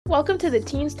Welcome to the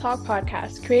Teens Talk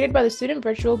podcast, created by the Student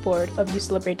Virtual Board of You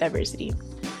Celebrate Diversity.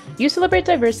 You Celebrate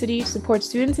Diversity supports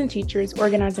students and teachers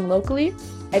organizing locally,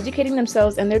 educating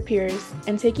themselves and their peers,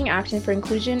 and taking action for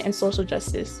inclusion and social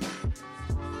justice.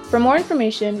 For more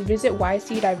information, visit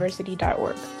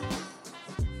ycdiversity.org.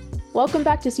 Welcome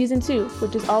back to Season 2,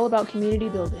 which is all about community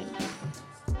building.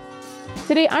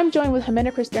 Today, I'm joined with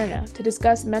Jimena Christerna to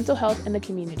discuss mental health in the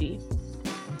community.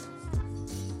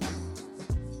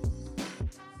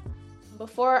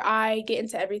 Before I get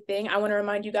into everything, I want to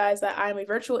remind you guys that I'm a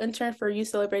virtual intern for You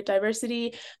Celebrate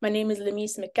Diversity. My name is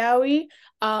Lameese,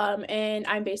 and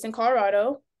I'm based in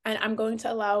Colorado, and I'm going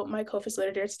to allow my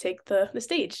co-facilitator to take the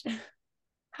stage.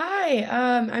 Hi,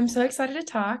 I'm so excited to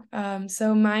talk.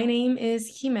 So my name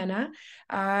is Jimena.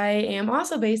 I am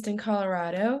also based in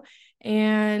Colorado,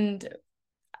 and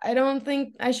I don't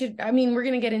think we're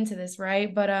going to get into this,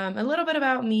 right? But a little bit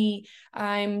about me.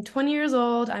 I'm 20 years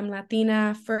old. I'm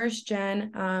Latina, first gen,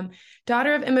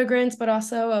 daughter of immigrants, but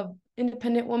also a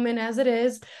independent woman as it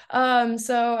is.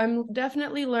 So I'm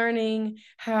definitely learning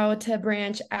how to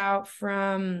branch out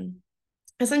from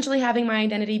essentially having my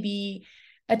identity be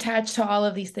attached to all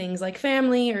of these things like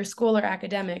family or school or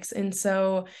academics. And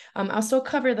so I'll still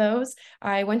cover those.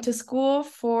 I went to school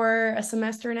for a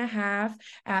semester and a half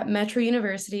at Metro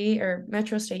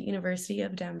State University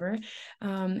of Denver.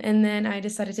 And then I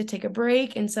decided to take a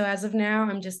break. And so as of now,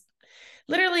 I'm just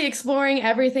literally exploring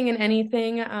everything and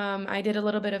anything. I did a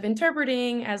little bit of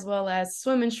interpreting as well as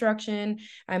swim instruction.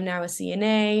 I'm now a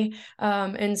CNA.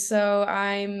 And so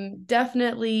I'm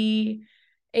definitely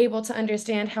able to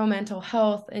understand how mental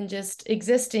health and just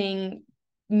existing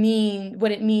mean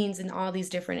what it means in all these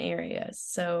different areas.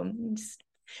 So I'm just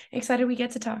excited we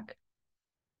get to talk.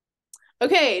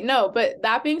 Okay, no, but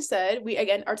that being said, we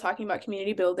again are talking about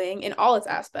community building in all its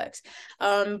aspects.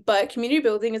 But community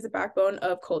building is the backbone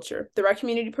of culture. The right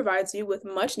community provides you with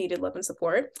much needed love and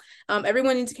support.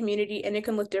 Everyone needs a community, and it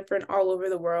can look different all over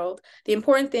the world. The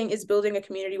important thing is building a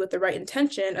community with the right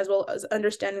intention, as well as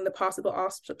understanding the possible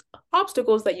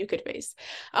obstacles that you could face.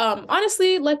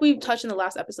 Honestly, like we touched in the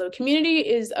last episode, community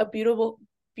is a beautiful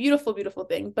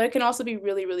thing, but it can also be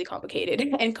really, really complicated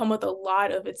and come with a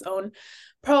lot of its own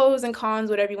pros and cons,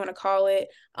 whatever you want to call it.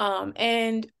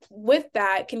 And with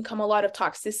that can come a lot of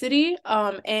toxicity,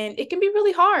 and it can be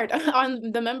really hard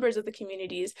on the members of the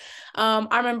communities.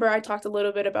 I remember I talked a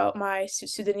little bit about my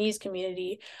Sudanese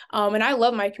community, and I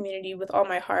love my community with all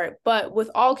my heart, but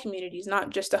with all communities, not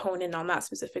just to hone in on that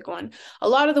specific one. A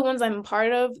lot of the ones I'm a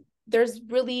part of, there's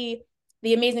really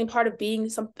the amazing part of being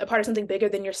a part of something bigger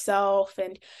than yourself,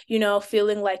 and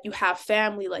feeling like you have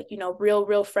family, like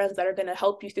real friends that are going to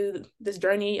help you through this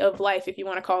journey of life, if you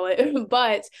want to call it.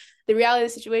 But the reality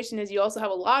of the situation is you also have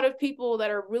a lot of people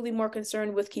that are really more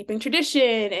concerned with keeping tradition,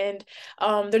 and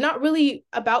they're not really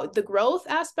about the growth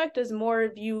aspect, as more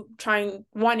of you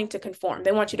wanting to conform.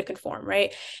 They want you to conform,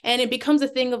 right? And it becomes a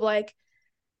thing of like,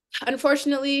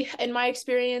 unfortunately, in my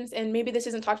experience, and maybe this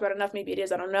isn't talked about enough, maybe it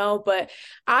is, I don't know, but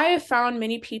I have found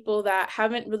many people that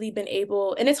haven't really been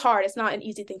able, and it's hard, it's not an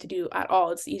easy thing to do at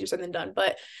all, it's easier said than done,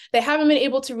 but they haven't been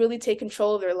able to really take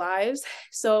control of their lives.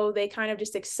 So they kind of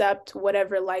just accept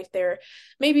whatever life their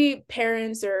maybe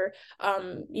parents or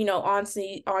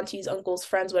aunties, uncles,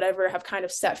 friends, whatever, have kind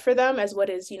of set for them as what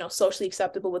is socially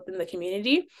acceptable within the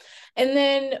community. And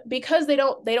then because they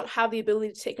don't have the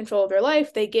ability to take control of their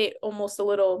life, they get almost a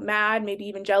little mad, maybe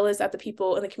even jealous at the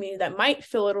people in the community that might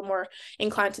feel a little more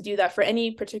inclined to do that for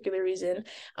any particular reason.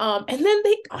 And then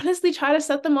they honestly try to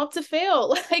set them up to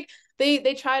fail. Like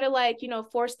they try to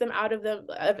force them out of them.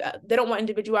 They don't want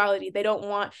individuality. They don't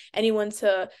want anyone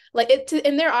to like it.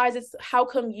 In their eyes, it's how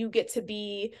come you get to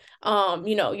be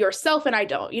yourself and I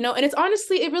don't. And it's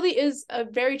honestly, it really is a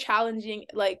very challenging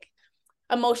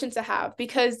emotion to have,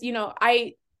 because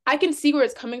I can see where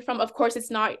it's coming from. Of course, it's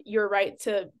not your right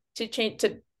to change,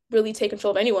 to really take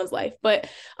control of anyone's life, but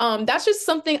that's just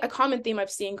a common theme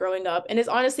I've seen growing up, and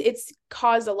it's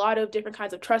caused a lot of different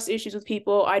kinds of trust issues with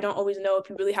people. I don't always know if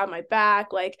you really have my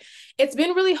back. Like, it's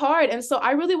been really hard, and so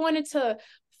I really wanted to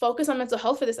focus on mental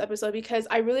health for this episode, because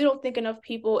I really don't think enough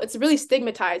people, it's really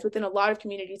stigmatized within a lot of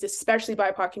communities, especially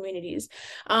BIPOC communities.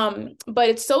 But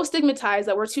it's so stigmatized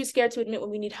that we're too scared to admit when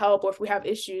we need help or if we have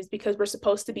issues, because we're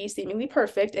supposed to be seemingly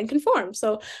perfect and conform.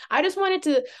 So I just wanted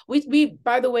to, we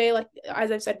by the way, like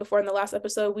as I've said before in the last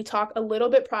episode, we talk a little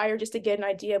bit prior just to get an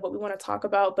idea of what we want to talk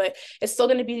about, but it's still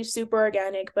going to be super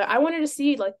organic. But I wanted to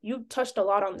see, like, you touched a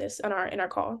lot on this in our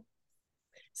call.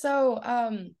 So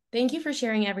thank you for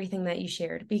sharing everything that you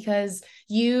shared, because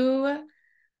you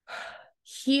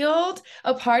healed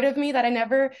a part of me that I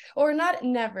never, or not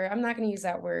never, I'm not going to use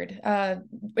that word.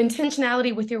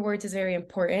 Intentionality with your words is very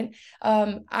important.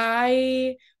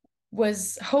 I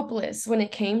was hopeless when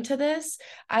it came to this.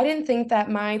 I didn't think that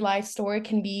my life story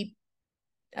can be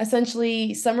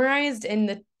essentially summarized in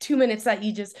the 2 minutes that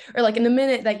you just, or like in the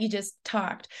minute that you just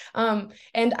talked.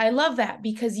 And I love that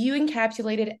because you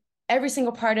encapsulated every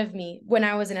single part of me when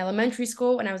I was in elementary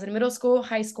school, when I was in middle school,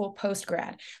 high school, post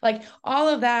grad, like all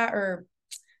of that, or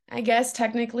I guess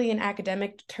technically in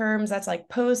academic terms, that's like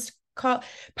post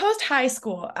high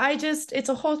school. It's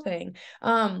a whole thing.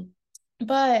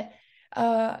 But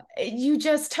you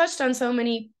just touched on so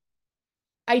many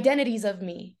identities of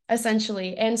me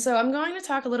essentially, and so I'm going to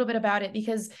talk a little bit about it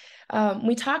because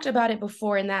we talked about it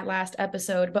before in that last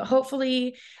episode, but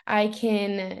hopefully I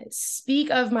can speak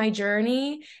of my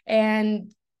journey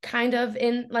and kind of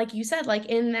in, like you said, like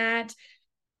in that,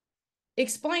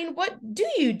 explain what do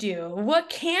you do, what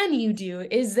can you do,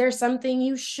 is there something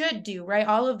you should do, right?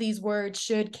 All of these words,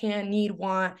 should, can, need,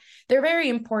 want, they're very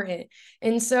important.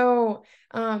 And so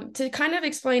to kind of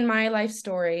explain my life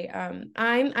story,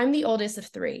 I'm the oldest of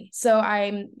three, so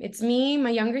it's me, my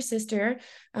younger sister,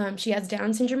 she has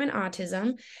Down syndrome and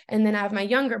autism, and then I have my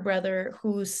younger brother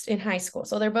who's in high school,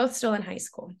 so they're both still in high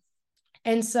school.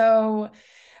 And so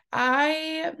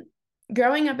I,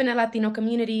 growing up in a Latino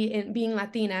community and being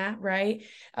Latina, right?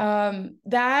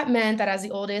 That meant that as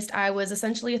the oldest, I was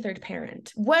essentially a third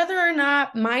parent. Whether or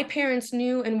not my parents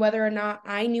knew and whether or not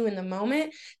I knew in the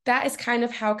moment, that is kind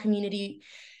of how community,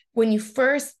 when you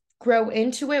first grow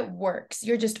into it, works.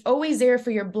 You're just always there for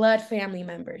your blood family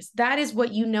members. That is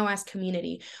what you know as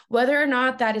community. Whether or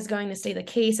not that is going to stay the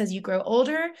case as you grow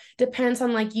older depends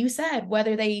on, like you said,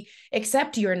 whether they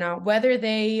accept you or not, whether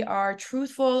they are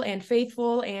truthful and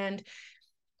faithful and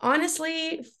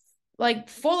honestly like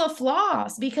full of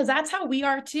flaws, because that's how we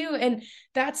are too. And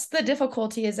that's the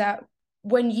difficulty, is that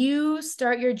when you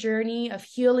start your journey of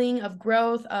healing, of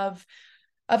growth, of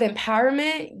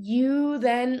empowerment, you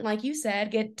then, like you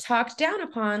said, get talked down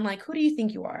upon. Like, who do you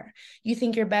think you are? You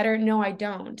think you're better? No, I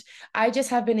don't. I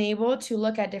just have been able to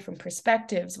look at different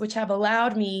perspectives, which have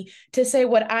allowed me to say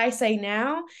what I say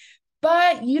now.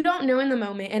 But you don't know in the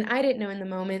moment, and I didn't know in the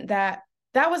moment, that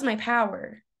that was my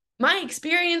power. My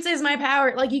experience is my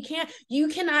power. Like, you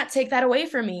cannot take that away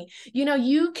from me.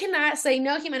 You cannot say,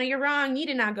 no, Jimena, you're wrong. You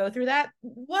did not go through that.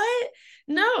 What?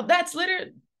 No, that's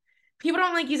literally, people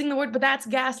don't like using the word, but that's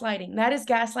gaslighting. That is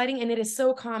gaslighting. And it is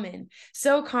so common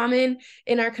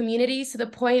in our communities, to the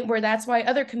point where that's why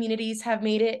other communities have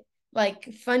made it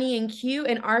like funny and cute,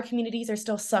 and our communities are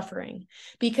still suffering,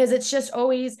 because it's just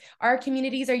always, our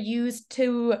communities are used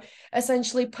to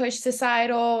essentially push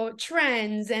societal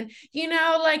trends, and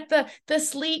like the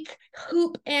sleek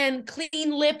hoop and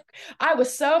clean lip. I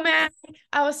was so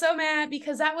mad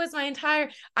because that was my entire,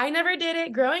 I never did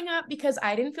it growing up because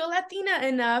I didn't feel Latina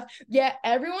enough, yet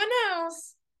everyone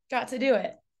else got to do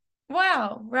it.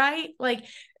 Wow, right? Like,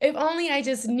 if only I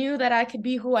just knew that I could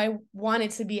be who I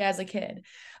wanted to be as a kid.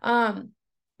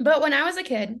 But when I was a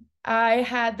kid, I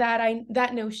had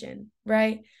that notion,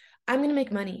 right? I'm going to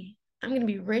make money. I'm going to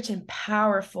be rich and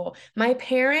powerful. My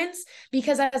parents,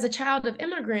 because as a child of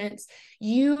immigrants,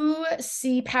 you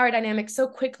see power dynamics so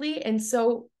quickly and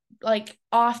so like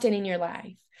often in your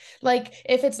life. Like,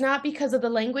 if it's not because of the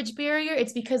language barrier,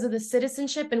 it's because of the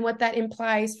citizenship and what that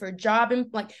implies for job,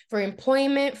 like for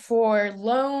employment, for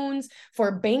loans,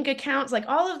 for bank accounts, like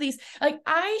all of these. Like,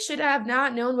 I should have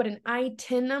not known what an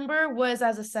ITIN number was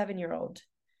as a 7-year-old.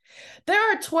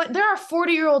 There are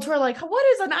 40-year-olds who are like, what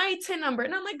is an ITIN number?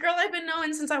 And I'm like, girl, I've been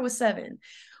knowing since I was 7.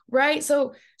 Right.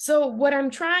 So what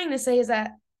I'm trying to say is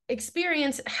that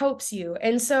experience helps you.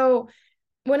 And so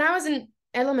when I was in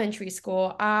elementary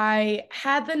school, I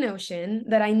had the notion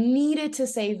that I needed to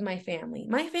save my family.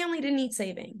 My family didn't need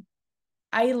saving.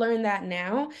 I learned that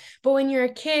now. But when you're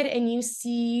a kid and you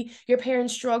see your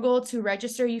parents struggle to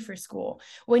register you for school,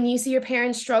 when you see your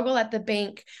parents struggle at the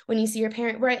bank, when you see your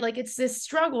parent, right, like it's this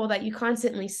struggle that you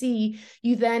constantly see,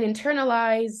 you then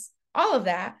internalize all of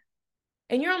that.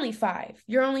 And you're only 5,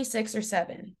 you're only 6 or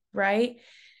 7, right?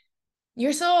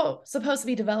 You're still supposed to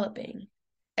be developing.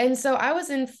 And so I was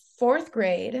in 4th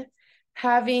grade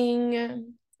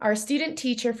having our student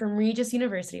teacher from Regis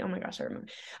University. Oh my gosh, I remember.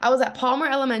 I was at Palmer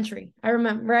Elementary. I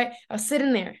remember, right? I was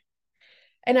sitting there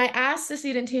and I asked the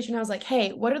student teacher, and I was like,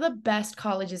 "Hey, what are the best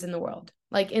colleges in the world?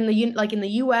 Like in the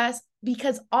US?"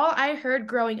 Because all I heard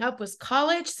growing up was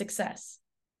college success.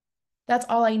 That's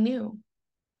all I knew.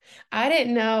 I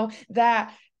didn't know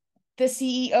that the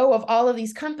CEO of all of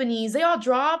these companies, they all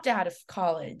dropped out of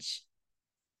college.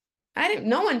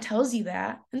 No one tells you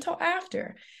that until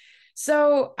after.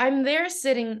 So I'm there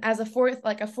sitting as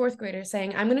like a fourth grader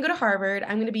saying, I'm going to go to Harvard.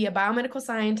 I'm going to be a biomedical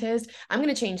scientist. I'm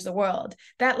going to change the world.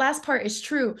 That last part is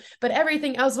true, but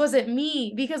everything else wasn't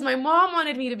me because my mom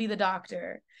wanted me to be the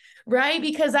doctor, right?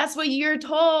 Because that's what you're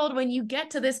told when you get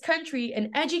to this country,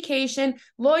 an education,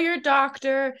 lawyer,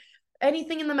 doctor,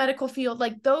 anything in the medical field,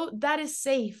 like though that is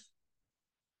safe.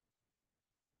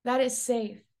 That is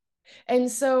safe.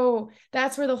 And so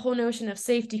that's where the whole notion of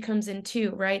safety comes in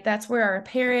too, right? That's where our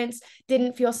parents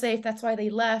didn't feel safe. That's why they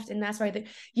left. And that's why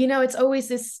it's always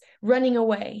this running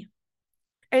away.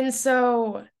 And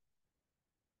so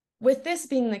with this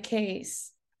being the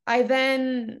case, I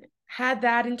then had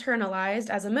that internalized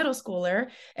as a middle schooler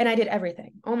and I did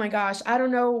everything. Oh my gosh, I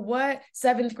don't know what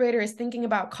seventh grader is thinking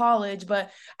about college,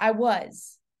 but I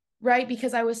was, right?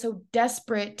 Because I was so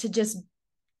desperate to just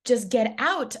get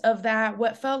out of that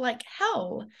what felt like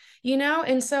hell,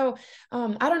 and so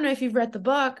I don't know if you've read the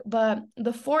book, but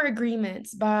The Four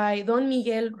Agreements by Don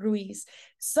Miguel Ruiz,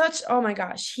 such, oh my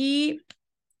gosh, he,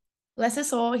 bless his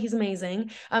soul, he's amazing.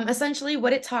 Essentially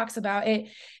what it talks about,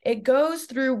 it goes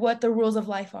through what the rules of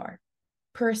life are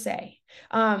per se.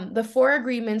 The four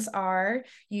agreements are: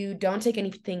 you don't take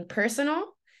anything personal,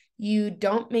 you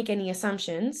don't make any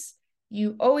assumptions,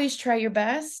 you always try your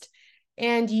best,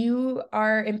 and you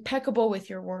are impeccable with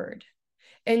your word.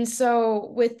 And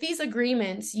so with these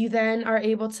agreements, you then are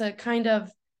able to kind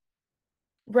of,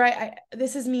 right,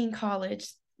 this is me in college,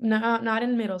 not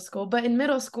in middle school, but in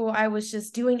middle school, I was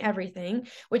just doing everything,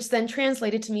 which then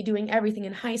translated to me doing everything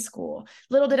in high school.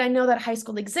 Little did I know that high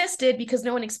school existed because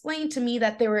no one explained to me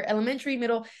that there were elementary,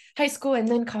 middle, high school, and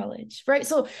then college, right?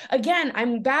 So again,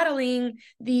 I'm battling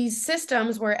these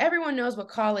systems where everyone knows what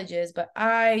college is, but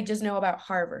I just know about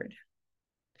Harvard.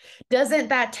 Doesn't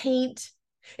that taint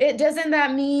it? Doesn't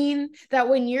that mean that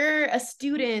when you're a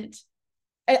student,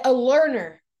 a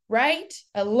learner, right?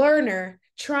 A learner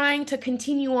trying to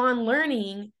continue on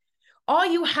learning, all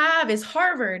you have is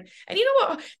Harvard. And you know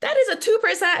what? That is a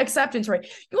 2% acceptance rate.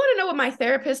 You want to know what my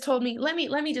therapist told me? Let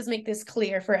me just make this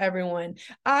clear for everyone.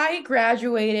 I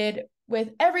graduated with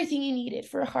everything you needed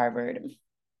for Harvard.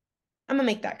 I'm gonna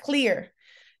make that clear.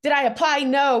 Did I apply?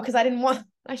 No, because I didn't want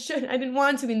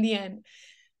to in the end.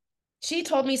 She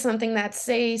told me something that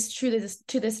stays true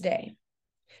to this day.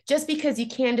 Just because you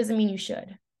can doesn't mean you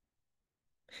should.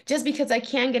 Just because I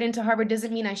can get into Harvard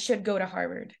doesn't mean I should go to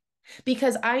Harvard,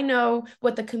 because I know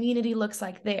what the community looks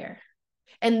like there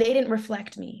and they didn't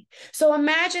reflect me. So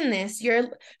imagine this.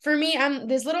 For me, I'm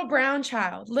this little brown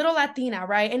child, little Latina,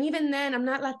 right? And even then, I'm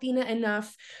not Latina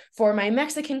enough for my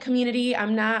Mexican community.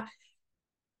 I'm not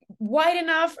white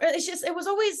enough. It was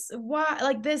always why,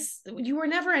 like this, you were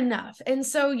never enough. And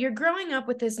so you're growing up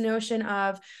with this notion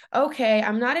of, okay,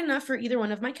 I'm not enough for either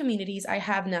one of my communities. I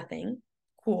have nothing.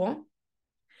 Cool.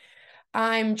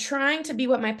 I'm trying to be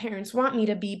what my parents want me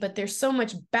to be, but there's so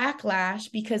much backlash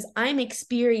because I'm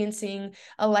experiencing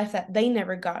a life that they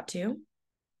never got to.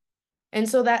 And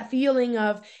so that feeling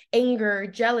of anger,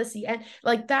 jealousy, and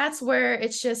like that's where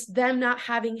it's just them not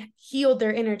having healed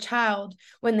their inner child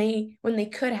when they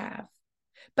could have.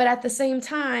 But at the same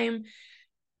time,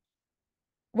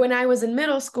 when I was in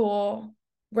middle school,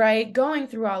 right, going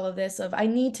through all of this of I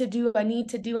need to do, I need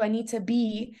to do, I need to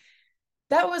be,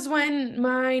 that was when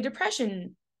my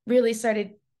depression really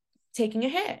started taking a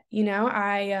hit.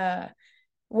 I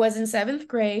was in seventh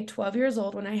grade, 12 years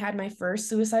old, when I had my first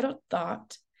suicidal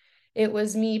thought. It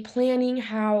was me planning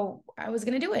how I was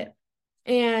going to do it.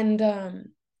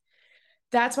 And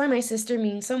that's why my sister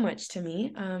means so much to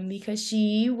me, because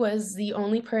she was the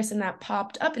only person that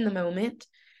popped up in the moment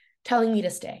telling me to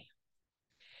stay.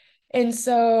 And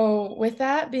so, with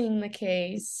that being the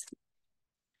case,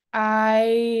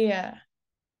 I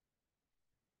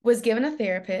was given a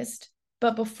therapist.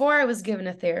 But before I was given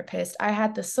a therapist, I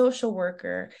had the social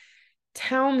worker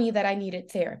tell me that I needed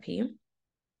therapy.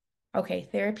 Okay,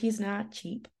 therapy's not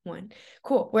cheap. One.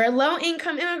 Cool. We're a low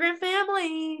income immigrant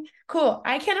family. Cool.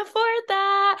 I can afford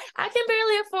that. I can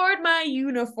barely afford my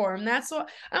uniform. That's what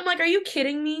I'm like, are you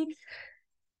kidding me?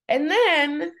 And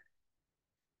then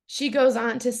she goes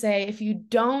on to say, if you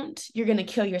don't, you're going to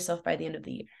kill yourself by the end of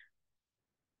the year.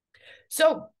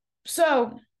 So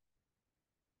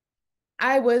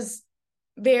I was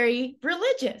very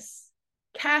religious,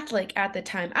 Catholic at the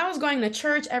time. I was going to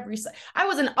church I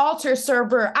was an altar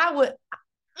server. I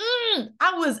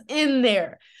was in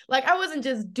there. Like I wasn't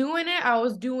just doing it, I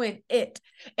was doing it.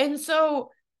 And so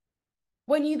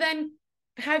when you then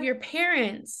have your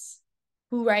parents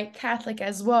who write Catholic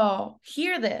as well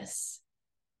hear this,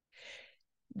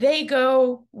 they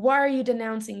go, why are you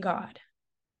denouncing God?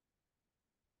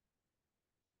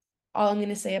 All I'm going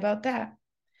to say about that.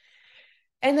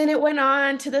 And then it went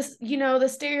on to this, the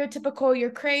stereotypical, you're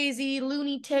crazy,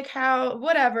 loony tick house,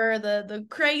 whatever, the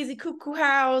crazy cuckoo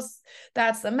house.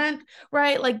 That's the men,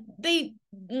 right? Like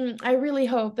I really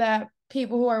hope that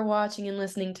people who are watching and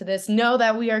listening to this know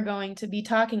that we are going to be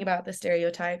talking about the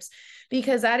stereotypes,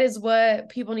 because that is what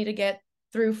people need to get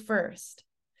through first,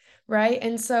 right?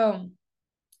 And so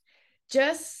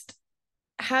just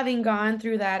having gone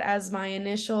through that as my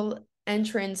initial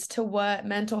entrance to what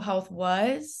mental health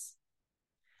was,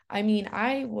 I mean,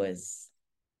 I was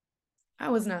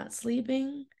not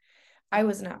sleeping. I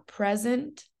was not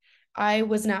present. I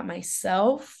was not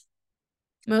myself.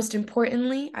 Most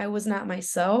importantly, I was not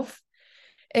myself.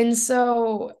 And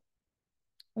so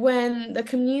when the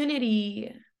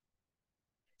community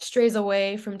strays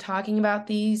away from talking about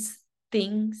these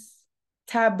things,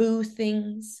 taboo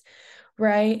things,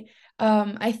 right?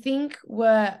 I think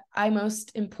what I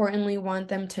most importantly want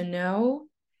them to know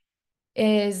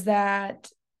is that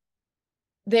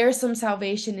there's some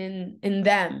salvation in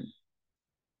them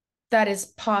that is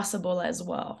possible as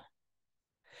well,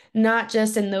 not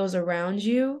just in those around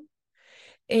you.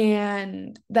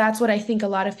 And that's what I think a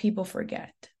lot of people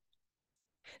forget,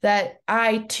 that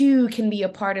I too can be a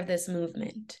part of this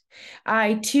movement.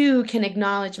 I too can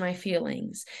acknowledge my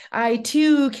feelings. I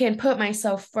too can put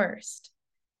myself first,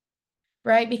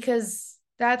 right? Because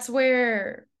that's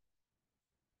where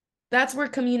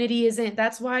community isn't.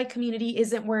 That's why community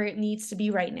isn't where it needs to be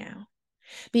right now.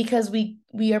 Because we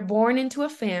are born into a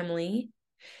family,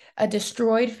 a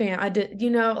destroyed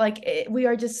family, we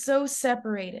are just so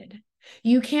separated.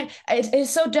 You can't, it's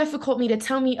so difficult me to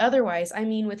tell me otherwise. I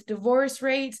mean, with divorce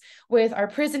rates, with our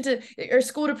prison to or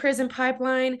school to prison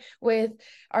pipeline, with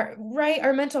our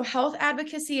mental health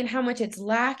advocacy and how much it's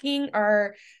lacking,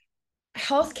 our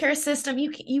healthcare system,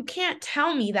 you can't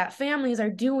tell me that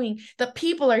the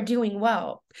people are doing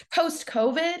well post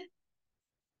COVID.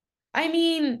 I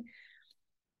mean,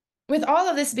 with all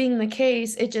of this being the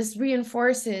case, it just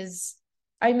reinforces,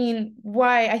 I mean,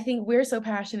 why I think we're so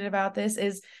passionate about this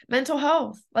is mental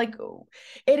health. Like,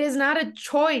 it is not a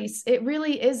choice. It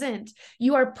really isn't.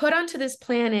 You are put onto this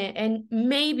planet, and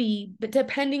maybe, but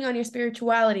depending on your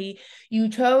spirituality, you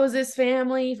chose this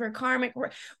family for karmic,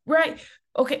 right?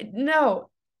 Okay, no,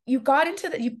 you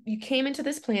came into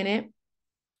this planet,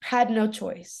 had no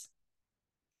choice,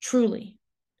 truly.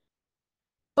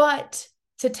 But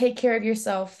to take care of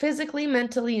yourself physically,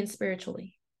 mentally, and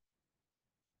spiritually.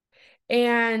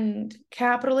 And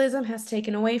capitalism has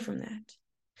taken away from that.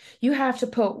 You have to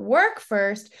put work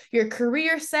first, your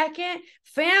career second,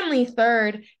 family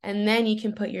third, and then you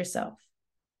can put yourself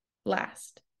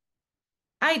last.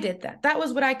 I did that. That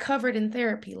was what I covered in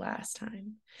therapy last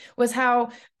time, was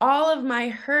how all of my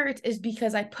hurt is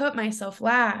because I put myself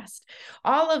last.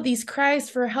 All of these cries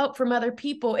for help from other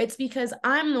people, it's because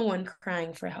I'm the one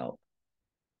crying for help.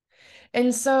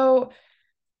 And so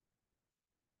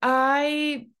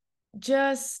I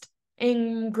just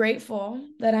am grateful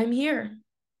that I'm here,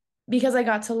 because I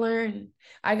got to learn,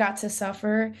 I got to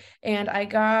suffer, and I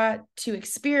got to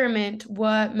experiment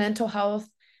what mental health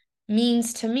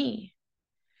means to me,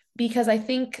 because I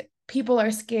think people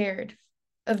are scared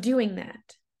of doing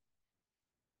that.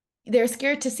 They're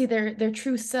scared to see their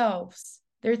true selves.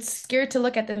 They're scared to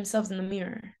look at themselves in the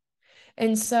mirror.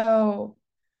 And so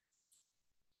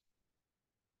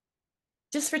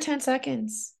just for 10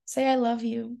 seconds, say I love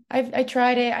you. I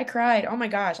tried it. I cried. Oh my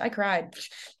gosh, I cried.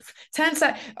 10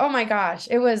 seconds. Oh my gosh.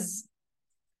 It was,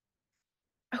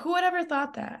 who would ever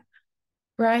thought that,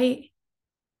 right?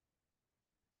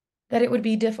 That it would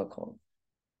be difficult.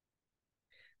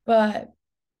 But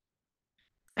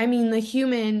I mean, the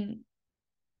human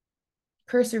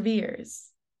perseveres.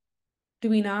 Do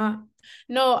we not?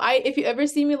 No, if you ever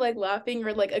see me like laughing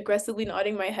or like aggressively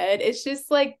nodding my head, it's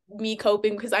just like me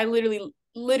coping because I literally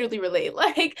relate.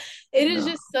 Like it is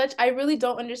No. just such I really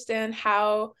don't understand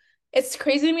how it's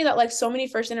crazy to me that like so many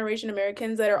first generation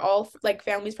Americans that are all like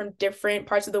families from different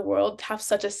parts of the world have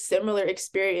such a similar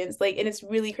experience. Like, and it's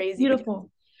really crazy because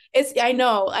Beautiful. I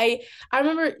know. I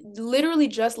remember literally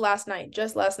just last night,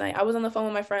 I was on the phone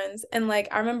with my friends and like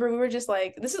I remember we were just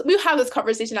like we have this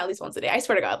conversation at least once a day. I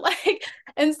swear to God. Like,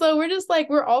 and so we're just like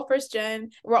we're all first gen,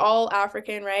 we're all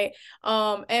African, right?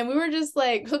 And we were just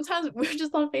like sometimes we were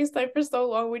just on FaceTime for so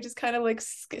long, we just kind of like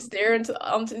stare into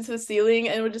the ceiling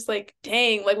and we're just like,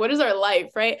 dang, like what is our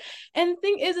life, right? And the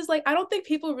thing is like I don't think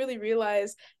people really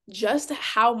realize just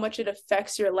how much it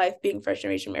affects your life being first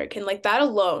generation American. Like that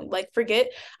alone, like forget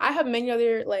I have many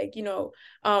other like,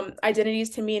 identities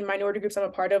to me and minority groups I'm a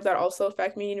part of that also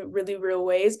affect me in really real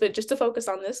ways. But just to focus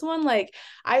on this one, like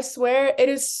I swear it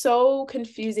is so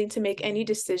confusing to make any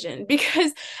decision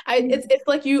because it's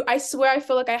like I swear I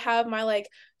feel like I have my like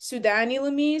Sudani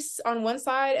Lameese on one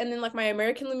side and then like my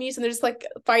American Lameese and they're just like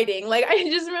fighting. Like I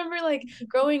just remember like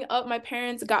growing up, my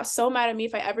parents got so mad at me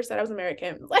if I ever said I was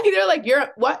American. Like they're like, "You're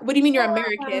what? What do you mean you're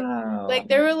American?" Like Wow.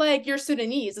 they were like, "You're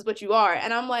Sudanese is what you are."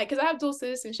 And I'm like, because I have dual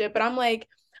citizenship, but I'm like,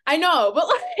 I know, but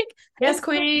like Yes, it's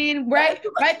queen. Right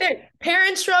there.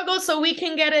 Parent struggle so we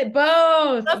can get it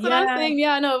both. that's what I'm Yeah. saying.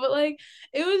 Yeah, no, but like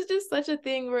it was just such a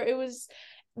thing where it was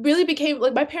really became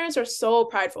like my parents are so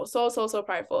prideful, so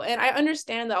prideful. And I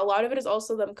understand that a lot of it is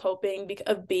also them coping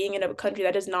of being in a country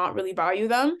that does not really value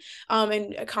them,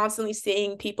 and constantly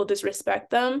seeing people disrespect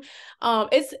them.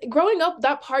 It's growing up,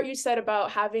 that part you said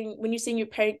about having when you see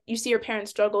your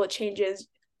parents struggle, it changes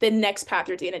the next path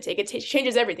you're going to take. It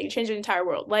changes everything. It changes the entire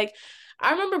world. Like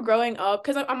I remember growing up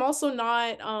because I'm also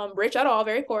not rich at all,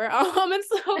 very poor. And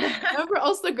so I remember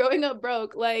also growing up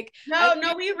broke. Like I No,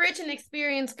 no, we rich and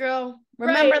experienced, girl.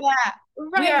 Remember right, that.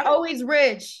 We are right, always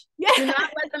rich. Do yeah. not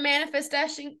let the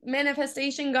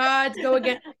manifestation gods go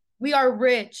again. We are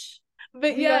rich.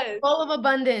 But We are yes, full of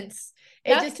abundance.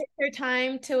 It that's just takes their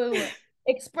time to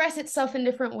express itself in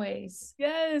different ways.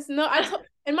 yes. No,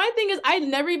 and my thing is I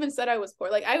never even said I was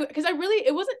poor. Like because I really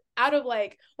it wasn't out of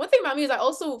like one thing about me is I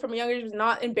also from a young age was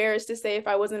not embarrassed to say if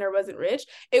I wasn't or wasn't rich.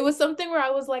 It was something where I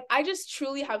was like, I just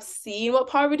truly have seen what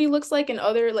poverty looks like in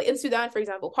other like in Sudan, for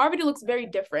example. Poverty looks very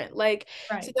different. Like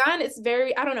Right. Sudan, it's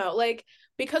very, I don't know, like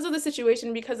because of the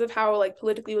situation, because of how like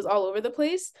politically it was all over the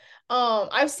place.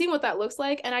 I've seen what that looks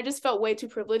like, and I just felt way too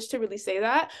privileged to really say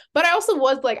that. But I also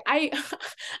was like, I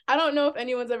don't know if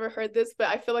anyone's ever heard this, but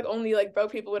I feel like only like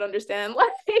broke people would understand.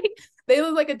 Like they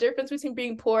look like a difference between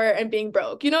being poor and being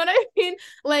broke. You know what I mean?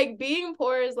 Like being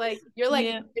poor is like you're like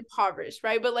Yeah. impoverished,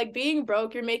 right? But like being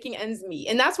broke, you're making ends meet.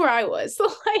 And that's where I was. So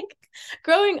like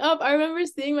growing up, I remember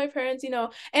seeing my parents, and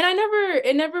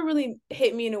it never really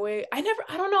hit me in a way. I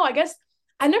don't know, I guess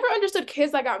I never understood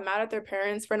kids that got mad at their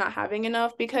parents for not having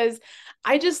enough because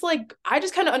I just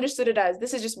kind of understood it as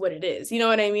this is just what it is. You know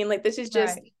what I mean? Like this is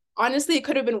just Right. honestly it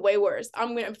could have been way worse.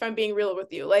 If I'm being real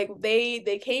with you. Like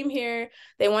they came here,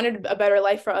 they wanted a better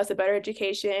life for us, a better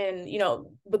education,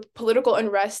 with political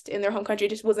unrest in their home country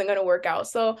it just wasn't going to work out.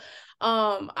 So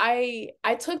I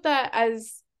took that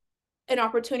as an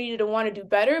opportunity to want to do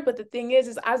better. But the thing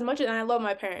is as much as and I love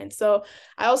my parents. So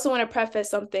I also want to preface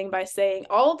something by saying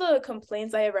all the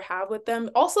complaints I ever have with them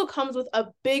also comes with a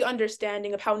big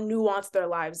understanding of how nuanced their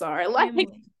lives are. Like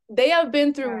Mm, they have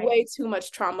been through right. way too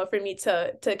much trauma for me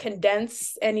to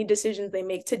condense any decisions they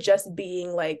make to just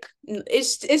being like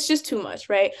it's just too much,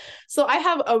 right? So I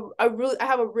have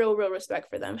a real respect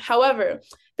for them. However,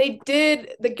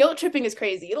 the guilt tripping is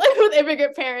crazy. Like with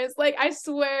immigrant parents, like I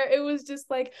swear it was just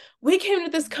like we came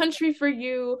to this country for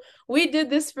you, we did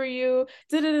this for you,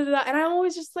 da, da, da, da. And I'm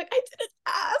always just like I didn't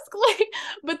ask, like,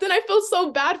 but then I feel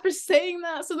so bad for saying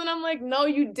that, so then I'm like no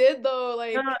you did though, No,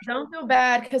 like don't feel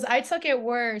bad because I took it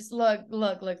worse. Look.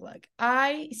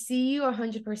 I see you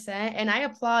 100% and I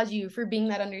applaud you for being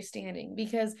that understanding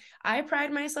because I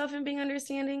pride myself in being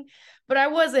understanding, but I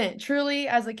wasn't truly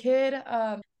as a kid.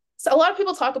 so a lot of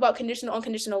people talk about conditional,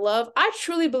 unconditional love. I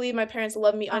truly believe my parents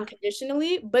love me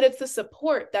unconditionally, but it's the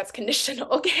support that's conditional,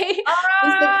 okay?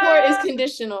 The support is Ah,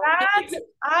 conditional.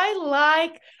 I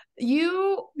like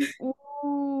you.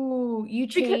 Ooh, you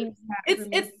Because changed that it's for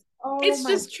me. it's Oh it's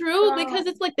my just true God. because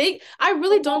it's like I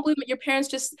really don't believe that your parents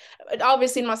just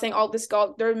obviously I'm not saying all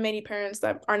there are many parents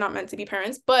that are not meant to be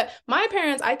parents, but my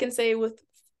parents I can say with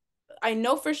I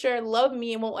know for sure love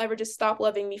me and won't ever just stop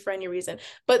loving me for any reason.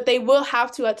 But they will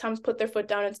have to at times put their foot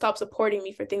down and stop supporting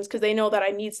me for things because they know that I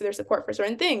need their support for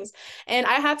certain things. And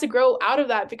I had to grow out of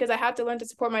that because I had to learn to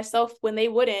support myself when they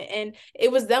wouldn't. And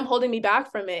it was them holding me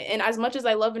back from it. And as much as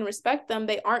I love and respect them,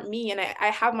 they aren't me. And I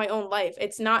have my own life.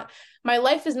 My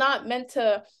life is not meant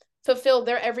to fulfill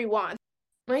their every want.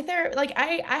 Right there, like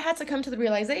I had to come to the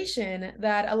realization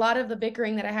that a lot of the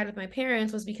bickering that I had with my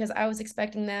parents was because I was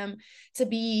expecting them to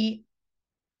be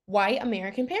white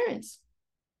American parents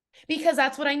because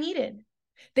that's what I needed.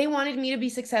 They wanted me to be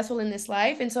successful in this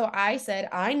life. And so I said,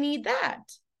 I need that.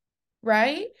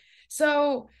 Right.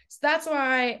 So that's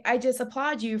why I just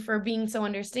applaud you for being so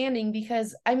understanding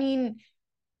because I mean,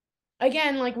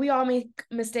 again, like we all make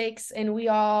mistakes and we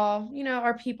all,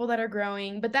 are people that are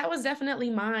growing, but that was definitely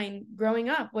mine growing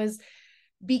up was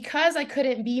because I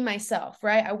couldn't be myself,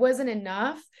 right? I wasn't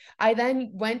enough. I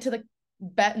then went to the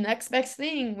next best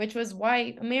thing, which was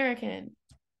white American.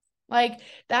 Like,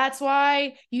 that's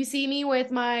why you see me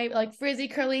with my like frizzy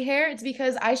curly hair. It's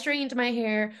because I straightened my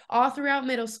hair all throughout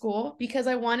middle school because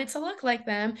I wanted to look like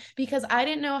them, because I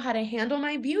didn't know how to handle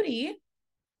my beauty.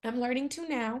 I'm learning to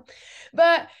now.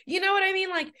 But you know what I mean?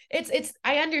 Like, it's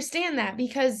I understand that,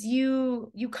 because you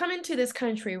come into this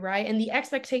country, right? And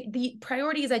the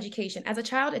priority is education. As a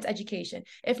child, it's education.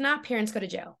 If not, parents go to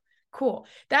jail. Cool.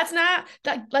 That's not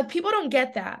that, like, people don't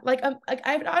get that. Like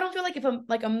I don't feel like if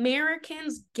like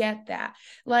Americans get that.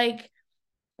 Like,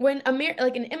 when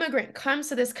like an immigrant comes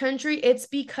to this country, it's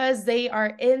because they are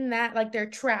in that, like, they're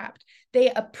trapped. They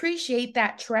appreciate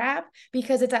that trap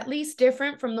because it's at least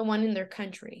different from the one in their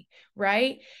country,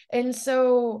 right? And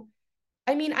so,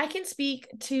 I mean, I can speak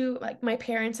to like my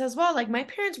parents as well. Like, my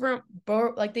parents weren't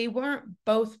both, like, they weren't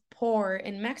both poor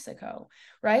in Mexico,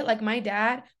 right? Like, my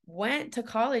dad went to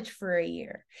college for a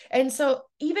year. And so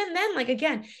even then, like,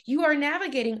 again, you are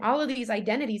navigating all of these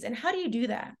identities, and how do you do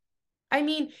that? I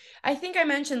mean, I think I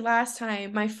mentioned last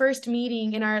time, my first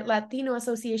meeting in our Latino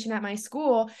association at my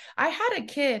school, I had a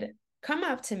kid come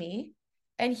up to me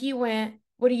and he went,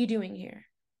 "What are you doing here?"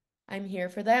 "I'm here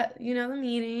for that, the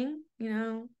meeting,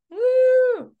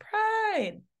 woo,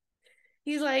 pride."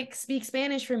 He's like, "Speak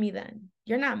Spanish for me then.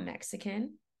 You're not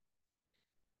Mexican.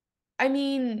 I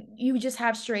mean, you just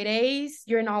have straight A's.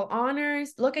 You're in all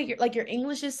honors. Look at your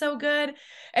English is so good."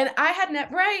 And I had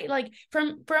never, right, like,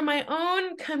 from my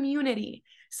own community.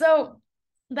 So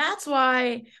that's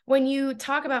why when you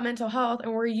talk about mental health,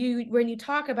 and when you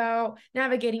talk about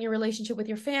navigating your relationship with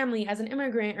your family as an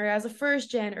immigrant or as a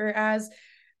first gen or as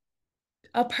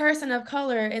a person of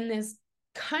color in this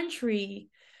country,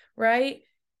 right?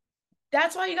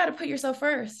 That's why you got to put yourself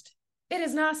first. It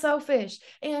is not selfish.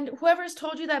 And whoever's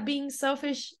told you that being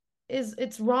selfish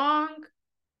it's wrong,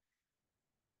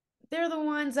 they're the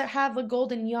ones that have the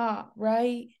golden yacht,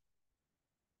 right?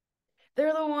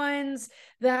 They're the ones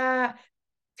that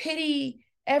pity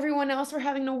everyone else for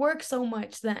having to work so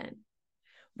much then,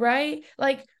 right?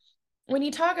 Like, when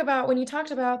you talked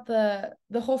about the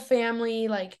whole family,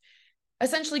 like,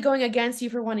 essentially going against you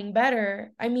for wanting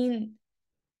better. I mean,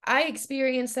 I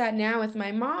experience that now with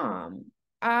my mom.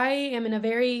 I am in a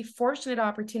very fortunate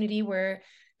opportunity where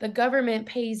the government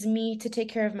pays me to take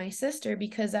care of my sister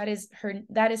because that is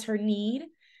her need,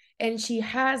 and she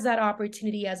has that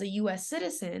opportunity as a US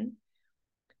citizen.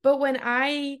 But when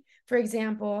for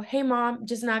example, "Hey mom,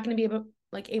 just not going to be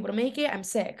able to make it. I'm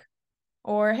sick."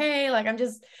 Or, "Hey, like, I'm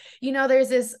just, there's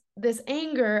this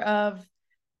anger of,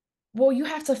 well, you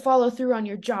have to follow through on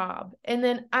your job. And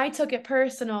then I took it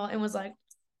personal and was like,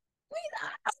 we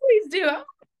always do. I'm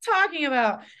talking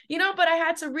about, but I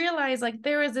had to realize, like,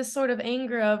 there was this sort of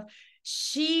anger of,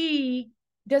 she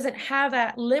doesn't have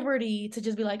that liberty to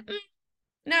just be like,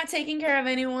 not taking care of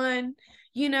anyone,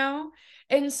 you know?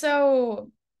 And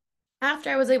so after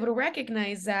I was able to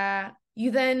recognize that,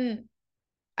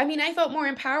 I mean, I felt more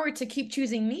empowered to keep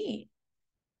choosing me,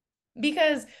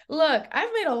 because look,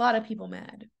 I've made a lot of people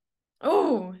mad.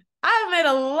 Oh, I've made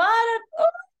a lot of,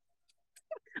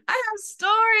 I have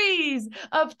stories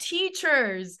of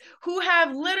teachers who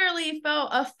have literally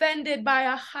felt offended by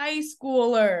a high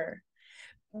schooler.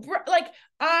 Like,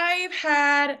 I've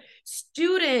had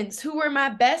students who were my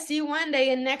bestie one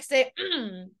day and next day,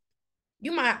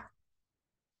 you my,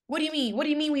 what do you mean? What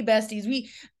do you mean we besties?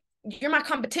 You're my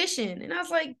competition. And I was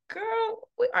like, girl,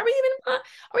 are we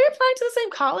applying to the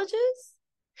same colleges?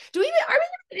 Are we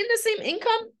even in the same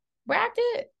income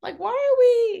bracket? Like, why are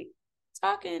we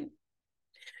talking?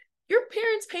 Your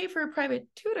parents pay for a private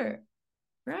tutor,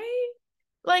 right?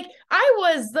 Like, I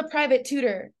was the private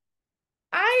tutor.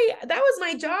 That was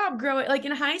my job growing, like,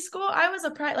 in high school. I was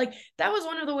like, that was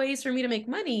one of the ways for me to make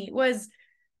money, was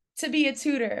to be a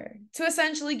tutor, to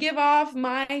essentially give off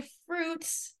my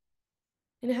fruits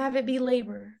and have it be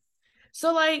labor.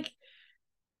 So, like,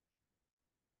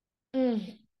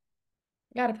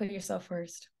 gotta put yourself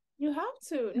first. You have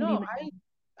to. Be No, mad.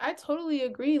 I totally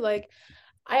agree. Like,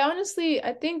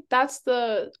 I think that's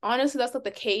like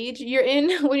the cage you're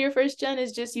in when you're first gen,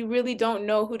 is just you really don't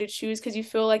know who to choose, because you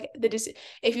feel like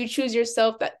if you choose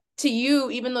yourself, that to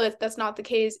you, even though that's not the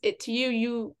case,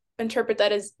 you interpret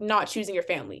that as not choosing your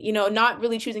family, not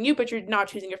really choosing you, but you're not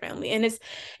choosing your family. And it's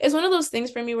one of those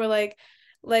things for me where,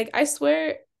 like, I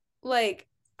swear, like,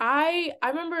 I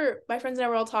remember my friends and I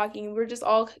were all talking, we were just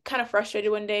all kind of frustrated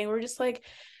one day, and we are just like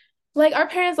our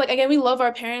parents, like, again, we love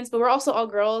our parents, but we're also all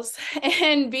girls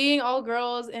and being all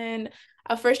girls, and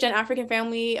a first gen African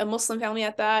family, a Muslim family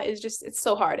at that, is just, it's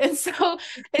so hard. And so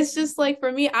it's just like,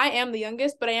 for me, I am the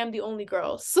youngest, but I am the only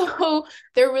girl. So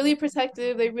they're really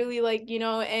protective. They really like,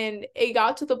 and it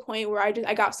got to the point where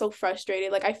I got so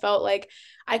frustrated. Like I felt like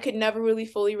I could never really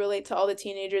fully relate to all the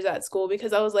teenagers at school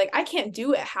because I was like, I can't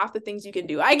do it half the things you can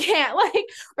do. I can't like,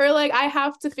 or like I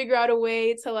have to figure out a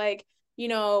way to like,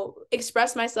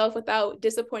 express myself without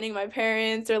disappointing my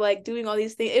parents or like doing all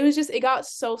these things. It was just, it got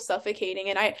so suffocating.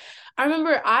 And I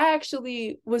remember I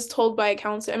actually was told by a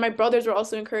counselor, and my brothers were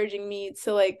also encouraging me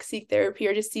to like seek therapy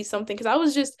or just see something. Cause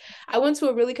I went to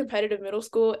a really competitive middle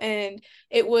school, and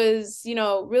it was,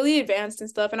 really advanced and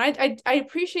stuff. And I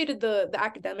appreciated the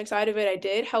academic side of it. I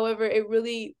did. However, it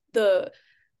really, the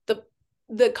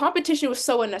the competition was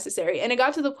so unnecessary, and it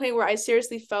got to the point where I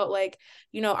seriously felt like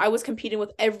I was competing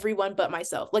with everyone but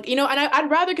myself, like and I'd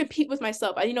rather compete with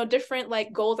myself. Different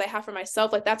like goals I have for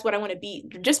myself, like that's what I want to be,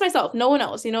 just myself, no one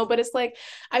else, but it's like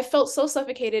I felt so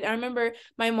suffocated. I remember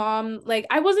my mom, like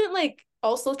I wasn't like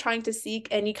also trying to seek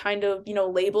any kind of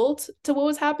label to what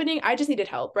was happening. I just needed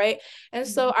help, right? And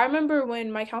so I remember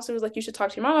when my counselor was like, you should talk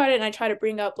to your mom about it, and I tried to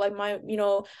bring up like my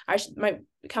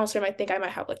counselor might think I might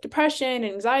have like depression and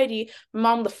anxiety.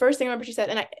 Mom, the first thing I remember she said,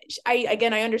 and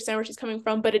I understand where she's coming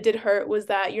from, but it did hurt, was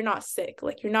that you're not sick.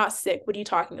 Like you're not sick. What are you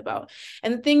talking about?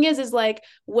 And the thing is like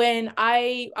when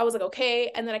I was like, okay,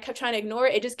 and then I kept trying to ignore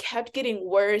it. It just kept getting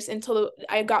worse until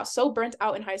I got so burnt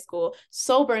out in high school,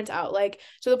 so burnt out, like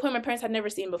to the point my parents had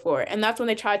never seen before. And that's when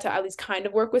they tried to at least kind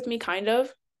of work with me, kind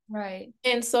of. Right.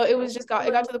 And so it got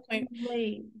to the point.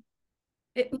 Late.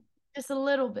 It, just a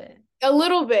little bit. A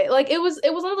little bit, like it was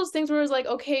one of those things where it was like,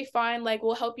 okay, fine, like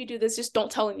we'll help you do this, just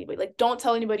don't tell anybody, like don't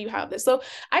tell anybody you have this. So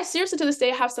I seriously to this day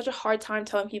have such a hard time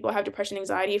telling people I have depression,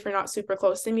 anxiety if you're not super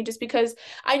close to me, just because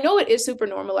I know it is super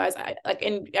normalized,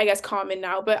 and I guess common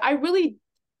now, but I really,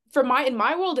 in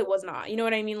my world, it was not. You know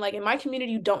what I mean? Like in my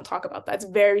community, you don't talk about that. It's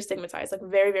very stigmatized, like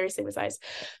very, very stigmatized.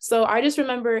 So I just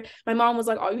remember my mom was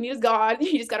like, all you need is God.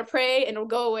 You just gotta pray and it'll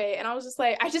go away. And I was just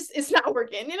like, it's not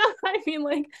working. You know what I mean?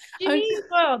 Like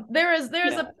Well,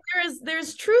 yeah.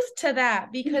 there's truth to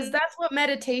that, because Mm-hmm. that's what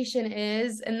meditation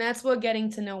is, and that's what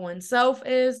getting to know oneself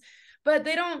is. But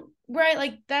they don't, right?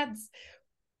 Like that's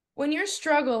when you're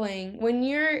struggling, when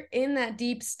you're in that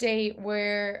deep state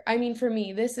where, I mean, for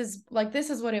me, this is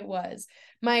what it was.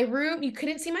 My room, you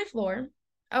couldn't see my floor.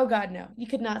 Oh God, no, you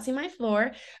could not see my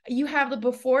floor. You have the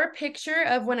before picture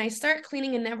of when I start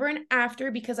cleaning and never an after,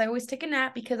 because I always take a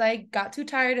nap because I got too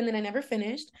tired and then I never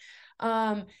finished.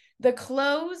 Um, the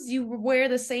clothes, you wear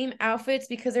the same outfits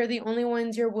because they're the only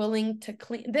ones you're willing to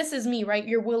clean. This is me, right?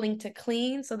 You're willing to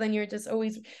clean. So then you're just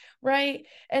always right.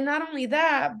 And not only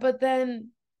that, but then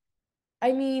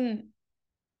I mean,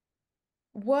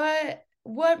 what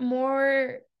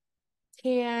more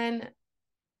can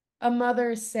a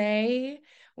mother say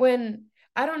when,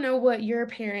 I don't know what your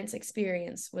parents'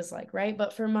 experience was like, right?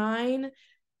 But for mine,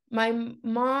 my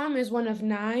mom is one of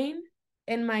nine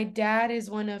and my dad is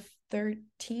one of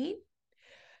 13.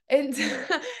 And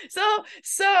so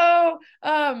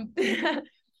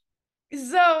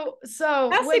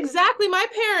That's when exactly my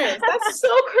parents. That's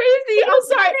so crazy. I'm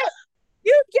sorry.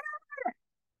 You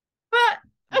but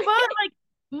get like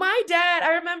my dad,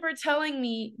 I remember telling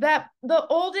me that the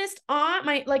oldest aunt,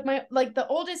 the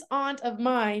oldest aunt of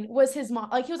mine was his mom.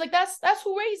 Like he was like, that's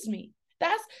who raised me.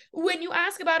 That's when you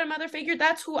ask about a mother figure,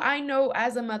 that's who I know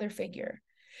as a mother figure.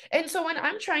 And so when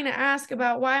I'm trying to ask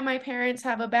about why my parents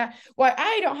have why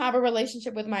I don't have a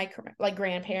relationship with my like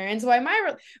grandparents, why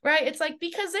right, it's like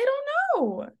because they don't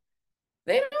know.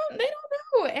 They don't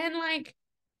know. And like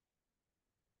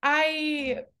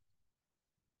I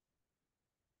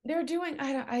they're doing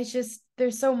I just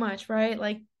there's so much, right?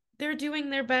 Like they're doing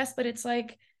their best, but it's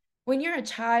like when you're a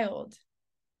child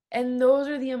and those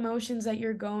are the emotions that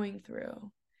you're going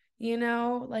through,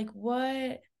 like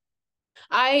what.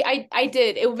 I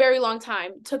did a very long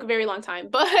time. It took a very long time.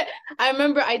 But I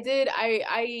remember I did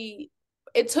I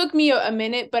it took me a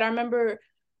minute, but I remember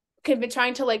been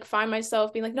trying to like find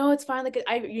myself being like, no, it's fine, like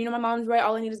my mom's right,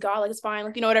 all I need is God, like it's fine,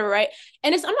 like whatever, right?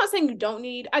 And I'm not saying you don't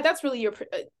need, that's really your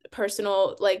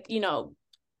personal, like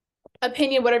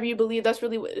opinion, whatever you believe. That's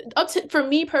really up to, for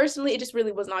me personally, it just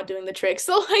really was not doing the trick.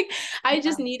 So like I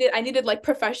needed like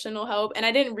professional help, and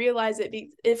I didn't realize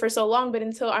it for so long. But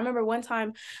until I remember one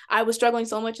time I was struggling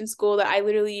so much in school that I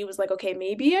literally was like, okay,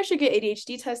 maybe I should get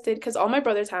ADHD tested because all my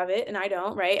brothers have it and I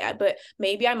don't, right? But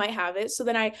maybe I might have it. So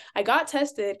then I got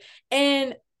tested,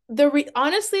 and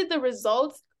honestly the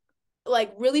results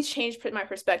like really changed my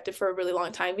perspective for a really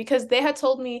long time, because they had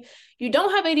told me you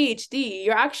don't have ADHD,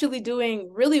 you're actually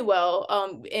doing really well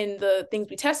in the things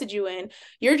we tested you in.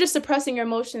 You're just suppressing your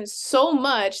emotions so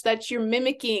much that you're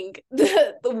mimicking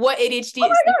the what Oh ADHD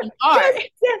my symptoms God. are. Yes,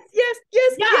 yes, yes,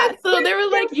 yes, Yeah, yes, so yes, they were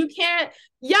yes. like, you can't,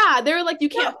 yeah, they were like, you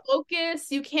No. can't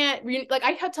focus, you can't, like,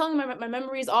 I kept telling them my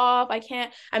memory's off, I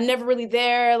can't, I'm never really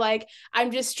there, like,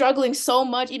 I'm just struggling so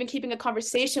much, even keeping a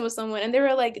conversation with someone. And they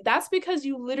were like, that's because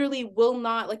you literally will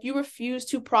not, like, you refuse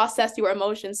to process your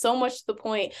emotions so much to the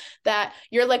point that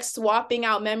you're like swapping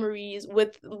out memories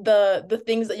with the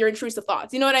things that your intrusive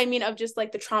thoughts, you know what I mean, of just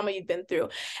like the trauma you've been through.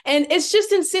 And it's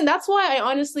just insane. That's why I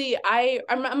honestly,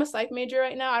 I'm a psych major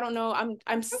right now. I don't know.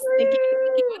 I'm thinking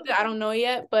with it. I don't know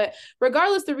yet. But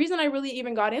regardless, the reason I really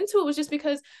even got into it was just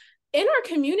because in our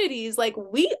communities, like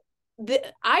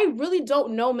I really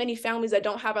don't know many families that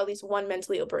don't have at least one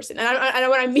mentally ill person. And I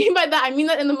what I mean by that, I mean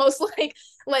that in the most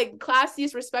like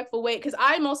classiest, respectful way, because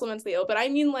I'm also mentally ill. But I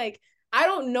mean, like, I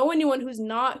don't know anyone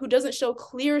who doesn't show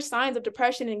clear signs of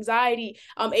depression, anxiety,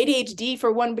 ADHD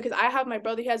for one, because I have my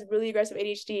brother who has really aggressive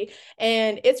ADHD,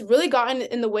 and it's really gotten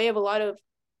in the way of a lot of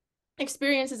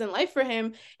experiences in life for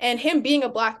him. And him being a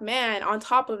black man on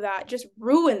top of that just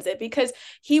ruins it, because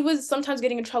he was sometimes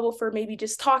getting in trouble for maybe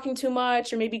just talking too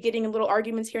much, or maybe getting in little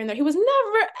arguments here and there. He was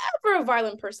never ever a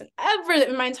violent person, ever,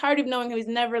 in my entirety of knowing him. He's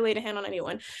never laid a hand on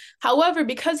anyone. However,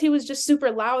 because he was just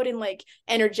super loud and like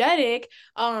energetic,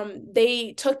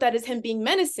 they took that as him being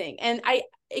menacing. And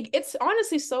it's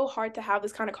honestly so hard to have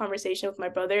this kind of conversation with my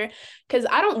brother, because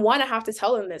I don't want to have to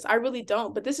tell him this. I really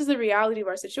don't. But this is the reality of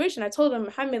our situation. I told him,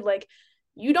 Muhammad, like,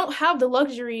 you don't have the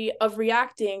luxury of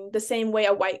reacting the same way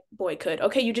a white boy could.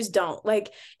 Okay, you just don't.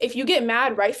 Like, if you get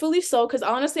mad, rightfully so, because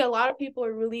honestly, a lot of people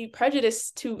are really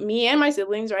prejudiced to me and my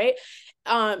siblings, right?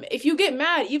 If you get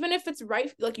mad, even if it's right,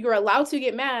 like, you're allowed to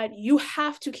get mad, you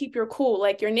have to keep your cool.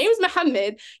 Like, your name's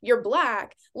Muhammad, you're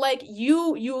black, like,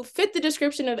 you fit the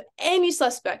description of any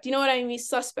suspect, you know what I mean,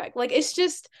 suspect. Like, it's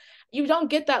just, you don't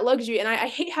get that luxury. And I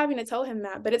hate having to tell him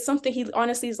that, but it's something he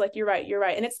honestly is like, you're right.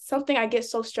 And it's something I get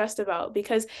so stressed about,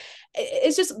 because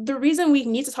it's just the reason we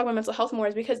need to talk about mental health more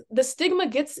is because the stigma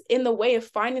gets in the way of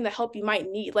finding the help you might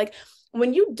need. Like,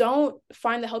 when you don't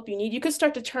find the help you need, you could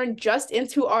start to turn just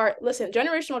into our, listen,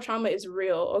 generational trauma is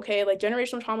real, okay? Like,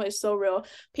 generational trauma is so real.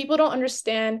 People don't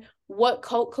understand what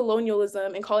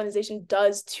colonialism and colonization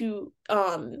does to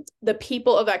the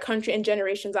people of that country and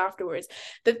generations afterwards.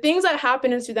 The things that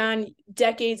happened in Sudan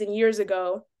decades and years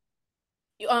ago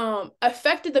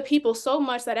affected the people so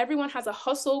much that everyone has a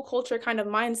hustle culture kind of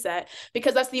mindset,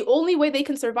 because that's the only way they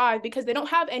can survive, because they don't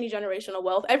have any generational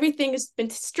wealth. Everything has been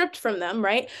stripped from them,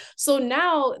 right? So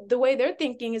now the way they're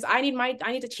thinking is, I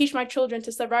need to teach my children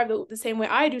to survive the same way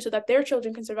I do, so that their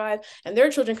children can survive and their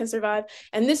children can survive.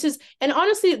 And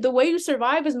honestly, the way you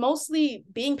survive is mostly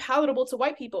being palatable to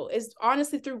white people, is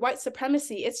honestly through white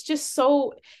supremacy. It's just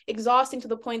so exhausting, to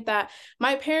the point that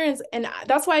my parents, and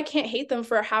that's why I can't hate them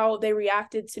for how they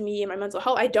reacted to me and my mental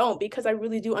health. I don't, because I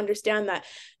really do understand that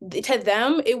to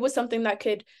them it was something that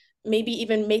could maybe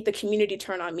even make the community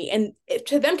turn on me. And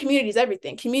to them, community is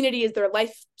everything. Community is their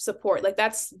life support. Like,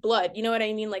 that's blood, you know what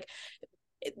I mean? Like,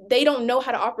 they don't know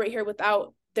how to operate here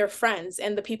without their friends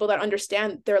and the people that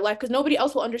understand their life, because nobody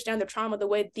else will understand the trauma the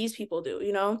way these people do,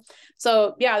 you know?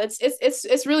 So yeah,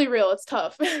 it's really real. It's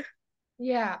tough.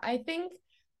 Yeah, I think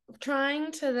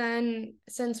trying to then,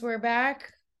 since we're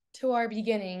back to our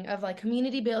beginning of like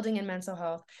community building and mental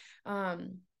health,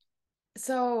 um,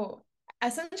 so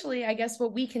essentially, I guess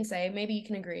what we can say, maybe you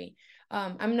can agree.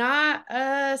 I'm not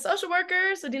a social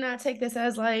worker, so do not take this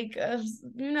as like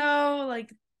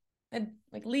like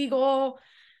like legal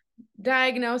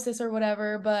diagnosis or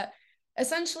whatever. But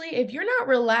essentially, if you're not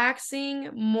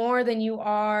relaxing more than you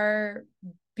are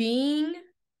being,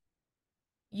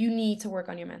 you need to work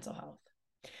on your mental health.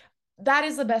 That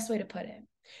is the best way to put it.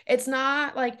 It's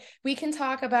not like we can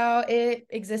talk about it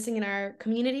existing in our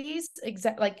communities,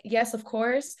 like, yes, of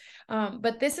course,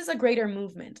 but this is a greater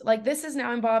movement. Like, this is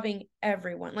now involving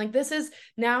everyone. Like, this is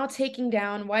now taking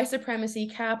down white supremacy,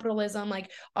 capitalism, like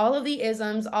all of the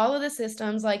isms, all of the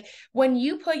systems. Like, when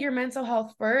you put your mental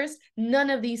health first, none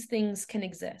of these things can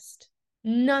exist.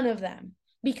 None of them,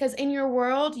 because in your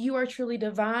world you are truly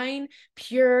divine,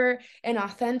 pure, and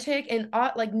authentic, and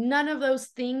like none of those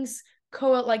things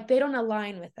like they don't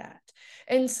align with that.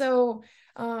 And so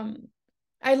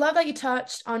I love that you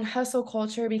touched on hustle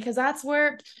culture, because that's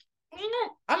where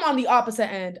I'm on the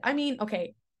opposite end. I mean,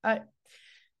 okay,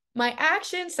 my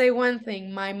actions say one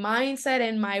thing, my mindset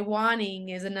and my wanting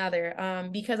is another,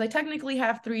 because I technically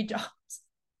have three jobs.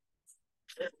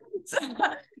 So,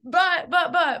 but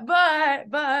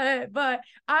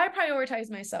I prioritize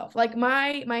myself. Like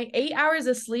my 8 hours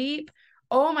of sleep.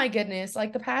 Oh my goodness.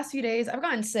 Like the past few days, I've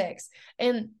gotten 6.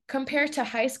 And compared to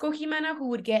high school Jimena, who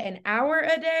would get an hour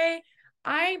a day,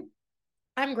 I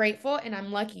I'm grateful and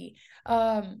I'm lucky.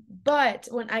 But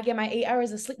when I get my 8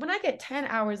 hours of sleep, when I get 10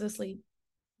 hours of sleep,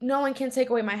 no one can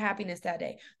take away my happiness that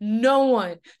day. No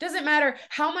one. Doesn't matter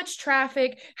how much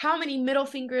traffic, how many middle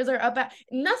fingers are up at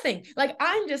nothing. Like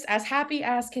I'm just as happy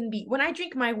as can be. When I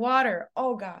drink my water,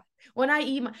 oh God. When I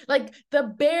eat my like the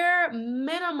bare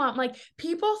minimum, like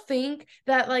people think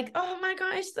that like, oh my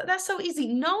gosh, that's so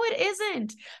easy. No, it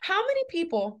isn't. How many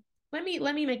people? Let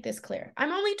me make this clear.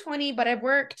 I'm only 20, but I've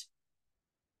worked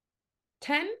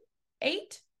 10,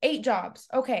 8 jobs.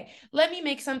 Okay, let me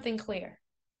make something clear.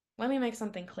 Let me make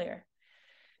something clear.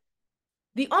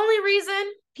 The only reason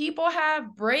people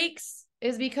have breaks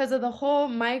is because of the whole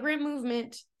migrant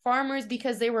movement, farmers,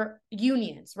 because they were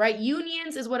unions, right?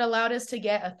 Unions is what allowed us to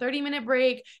get a 30-minute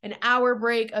break, an hour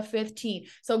break of 15.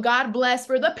 So God bless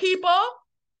for the people.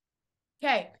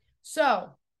 Okay,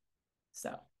 so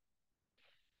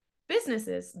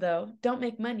businesses, though, don't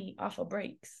make money off of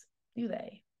breaks, do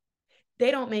they?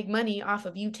 They don't make money off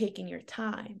of you taking your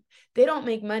time. They don't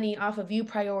make money off of you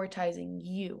prioritizing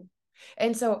you.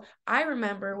 And so I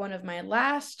remember one of my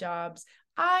last jobs,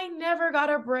 I never got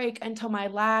a break until my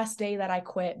last day that I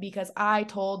quit because I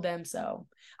told them so.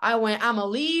 I went, I'm going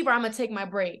to leave or I'm going to take my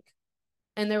break.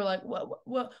 And they were like,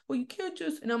 well, you can't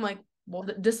just. And I'm like, well,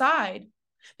 decide.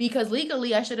 Because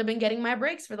legally, I should have been getting my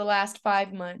breaks for the last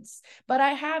 5 months, but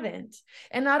I haven't.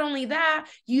 And not only that,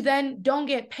 you then don't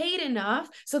get paid enough.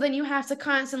 So then you have to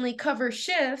constantly cover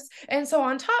shifts. And so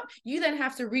on top, you then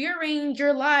have to rearrange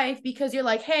your life because you're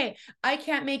like, hey, I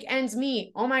can't make ends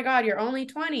meet. Oh my God, you're only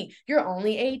 20. You're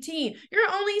only 18.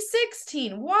 You're only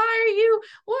 16. Why are you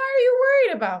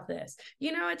worried about this?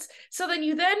 It's so then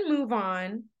you then move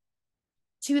on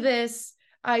to this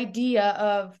idea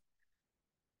of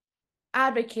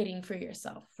advocating for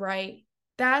yourself, right?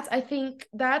 I think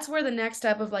that's where the next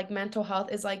step of like mental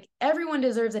health is like everyone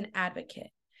deserves an advocate.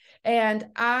 And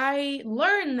I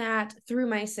learned that through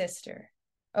my sister.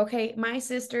 Okay, my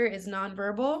sister is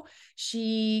nonverbal.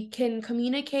 She can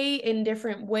communicate in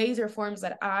different ways or forms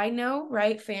that I know,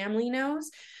 right? Family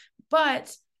knows.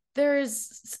 But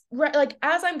there's like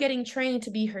as I'm getting trained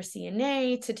to be her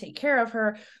CNA, to take care of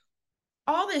her,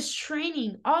 all this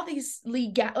training, all these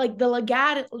legalities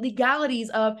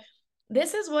of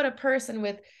this is what a person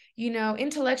with,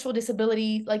 intellectual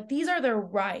disability, like these are their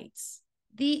rights.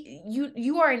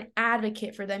 You are an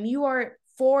advocate for them. You are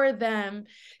for them.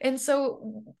 And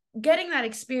so getting that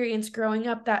experience growing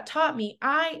up, that taught me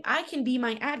I can be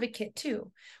my advocate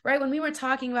too, right? When we were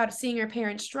talking about seeing our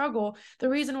parents struggle, the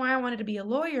reason why I wanted to be a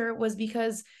lawyer was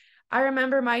because I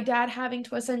remember my dad having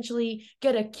to essentially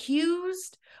get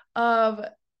accused of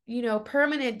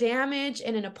permanent damage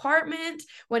in an apartment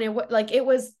when it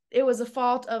was a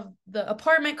fault of the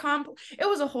apartment complex. It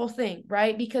was a whole thing,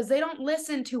 right? Because they don't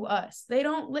listen to us. They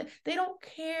don't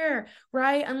care,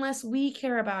 right? Unless we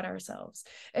care about ourselves.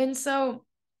 And so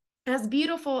as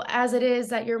beautiful as it is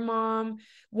that your mom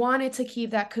wanted to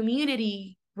keep that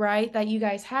community, right, that you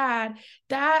guys had,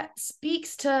 that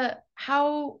speaks to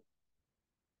how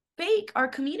fake our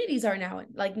communities are now,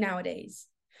 like nowadays.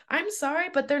 I'm sorry,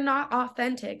 but they're not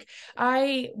authentic.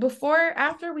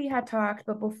 After we had talked,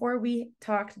 but before we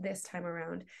talked this time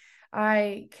around,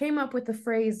 I came up with a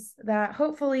phrase that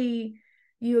hopefully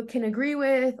you can agree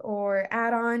with or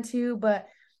add on to, but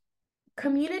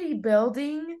community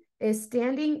building is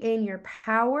standing in your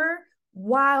power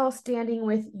while standing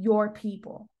with your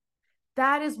people.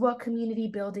 That is what community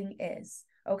building is.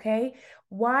 Okay.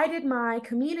 Why did my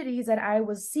communities that I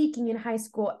was seeking in high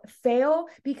school fail?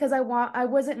 Because I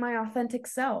wasn't my authentic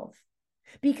self.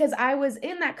 Because I was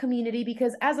in that community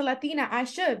because as a Latina, I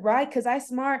should, right? Because I'm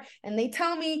smart. And they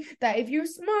tell me that if you're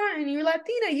smart and you're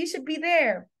Latina, you should be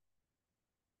there.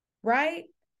 Right?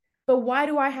 But why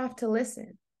do I have to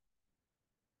listen?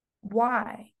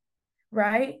 Why?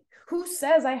 Right? Who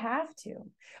says I have to?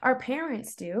 Our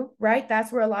parents do, right?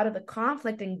 That's where a lot of the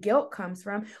conflict and guilt comes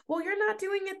from. Well, you're not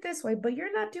doing it this way, but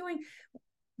you're not doing.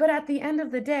 But at the end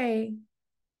of the day,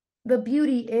 the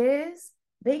beauty is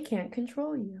they can't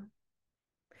control you.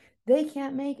 They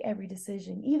can't make every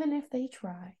decision, even if they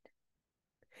tried.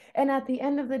 And at the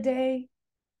end of the day,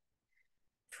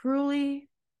 truly,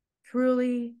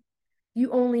 truly,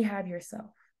 you only have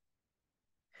yourself.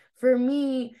 For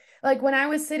me, like when I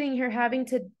was sitting here having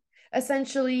to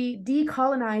essentially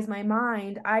decolonize my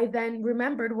mind, I then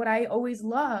remembered what I always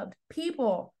loved: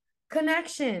 people,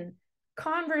 connection,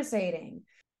 conversating.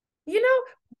 You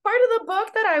know, part of the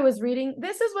book that I was reading,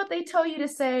 this is what they tell you to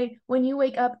say when you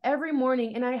wake up every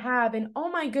morning. And I have, and oh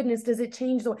my goodness, does it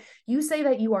change the way you say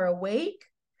that you are awake,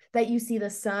 that you see the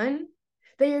sun,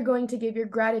 that you're going to give your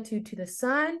gratitude to the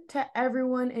sun, to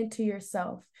everyone, and to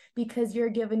yourself, because you're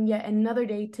given yet another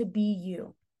day to be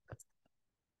you.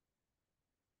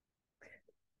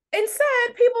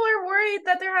 Instead, people are worried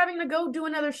that they're having to go do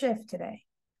another shift today.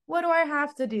 What do I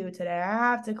have to do today? I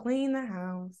have to clean the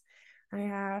house. I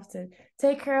have to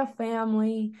take care of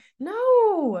family.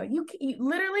 No, you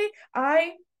literally,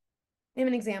 I am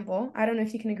an example. I don't know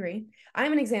if you can agree.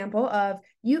 I'm an example of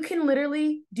you can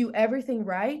literally do everything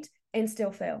right and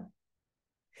still fail.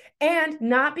 And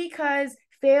not because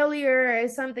failure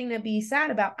is something to be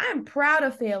sad about. I'm proud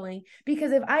of failing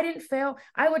because if I didn't fail,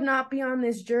 I would not be on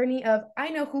this journey of I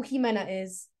know who Jimena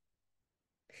is.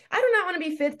 I do not want to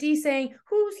be 50 saying,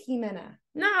 who's Jimena?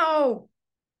 No.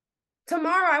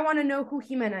 Tomorrow, I want to know who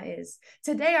Jimena is.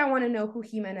 Today, I want to know who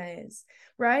Jimena is,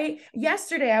 right?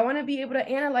 Yesterday, I want to be able to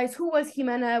analyze who was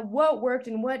Jimena, what worked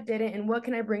and what didn't, and what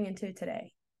can I bring into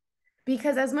today.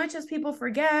 Because as much as people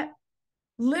forget,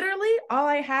 literally all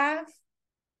I have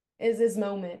is this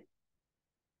moment.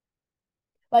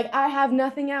 Like I have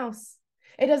nothing else.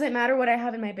 It doesn't matter what I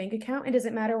have in my bank account. It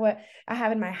doesn't matter what I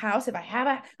have in my house. If I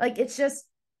have it's just,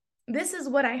 this is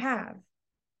what I have.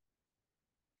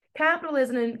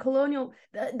 Capitalism and colonial,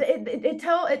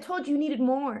 it told you needed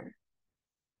more.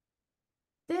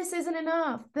 This isn't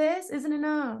enough. This isn't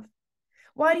enough.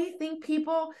 Why do you think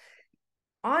people,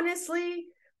 honestly,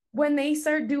 when they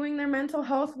start doing their mental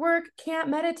health work, can't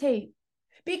meditate?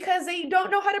 Because they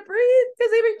don't know how to breathe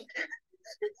because they've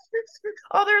been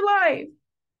all their life.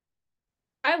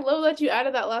 I love that you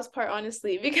added that last part,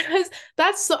 honestly, because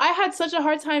that's so I had such a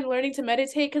hard time learning to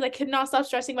meditate because I could not stop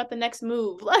stressing about the next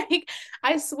move. Like,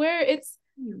 I swear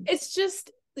it's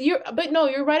just but no,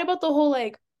 you're right about the whole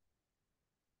like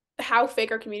how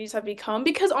fake our communities have become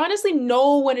because honestly,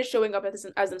 no one is showing up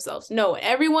as themselves. No,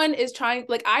 everyone is trying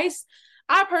like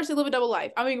I personally live a double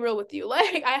life. I'm being real with you.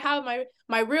 Like I have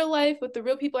my real life with the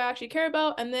real people I actually care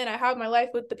about, and then I have my life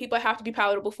with the people I have to be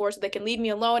palatable for so they can leave me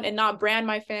alone and not brand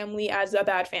my family as a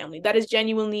bad family. That is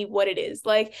genuinely what it is.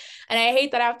 Like, and I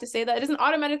hate that I have to say that. It doesn't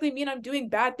automatically mean I'm doing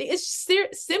bad things.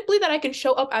 It's simply that I can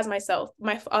show up as myself,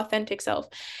 my authentic self.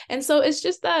 And so it's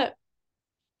just that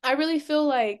I really feel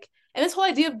like and this whole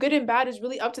idea of good and bad is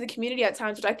really up to the community at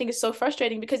times, which I think is so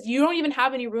frustrating because you don't even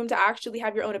have any room to actually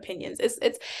have your own opinions.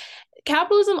 It's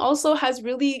capitalism also has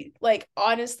really like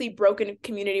honestly broken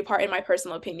community apart in my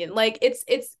personal opinion. Like it's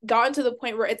gotten to the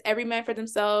point where it's every man for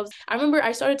themselves. I remember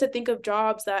I started to think of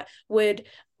jobs that would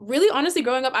really honestly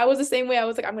growing up I was the same way. I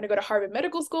was like I'm going to go to Harvard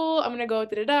Medical School, I'm going to go I'm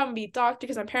going to be a doctor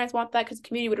because my parents want that because the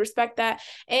community would respect that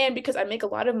and because I make a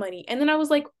lot of money. And then I was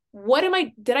like what am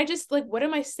I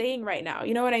saying right now?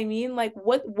 You know what I mean? Like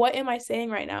what am I saying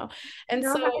right now? You And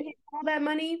know so how to get all that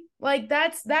money? Like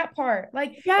that's that part.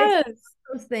 Like it's yes,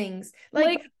 those things. Like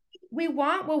like we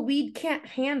want what we can't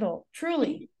handle,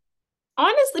 truly.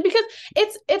 honestly because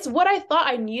it's what I thought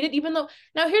I needed even though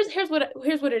now here's what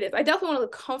it is. I definitely want to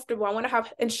look comfortable. I want to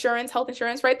have insurance, health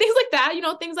insurance, right? Things like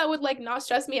that, things that would like not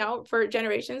stress me out for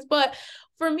generations. But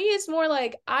for me it's more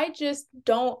like I just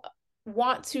don't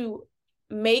want to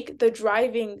make the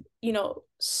driving,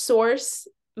 source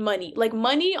money. Like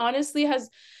money honestly has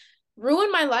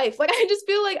ruined my life. Like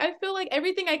I feel like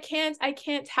everything I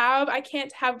can't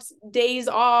have days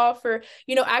off or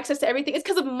access to everything. It's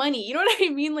because of money. You know what I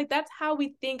mean? Like that's how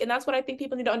we think, and that's what I think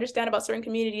people need to understand about certain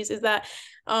communities is that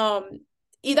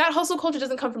that hustle culture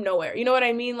doesn't come from nowhere. You know what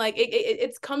I mean? Like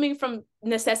it's coming from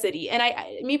necessity. And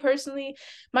me personally,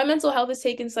 my mental health has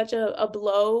taken such a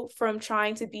blow from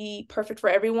trying to be perfect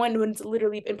for everyone when it's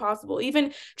literally impossible.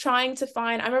 Even trying to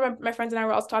find, I remember my friends and I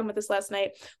were also talking about this last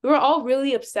night. We were all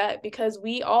really upset because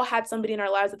we all had somebody in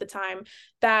our lives at the time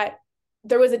that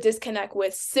there was a disconnect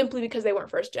with simply because they weren't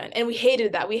first gen. And we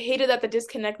hated that. We hated that the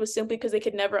disconnect was simply because they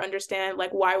could never understand like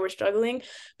why we're struggling.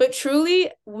 But truly,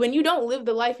 when you don't live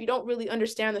the life, you don't really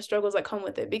understand the struggles that come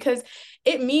with it because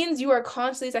it means you are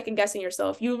constantly second guessing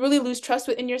yourself. You really lose trust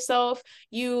within yourself.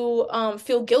 You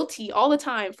feel guilty all the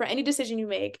time for any decision you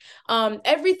make.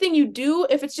 Everything you do,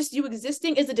 if it's just you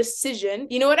existing, is a decision.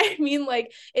 You know what I mean?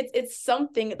 Like it's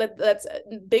something that's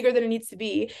bigger than it needs to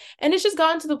be. And it's just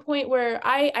gotten to the point where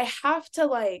I have to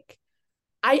like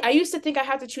I used to think I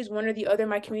had to choose one or the other in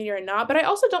my community or not, but I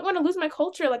also don't want to lose my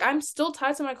culture. Like I'm still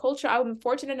tied to my culture. I'm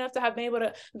fortunate enough to have been able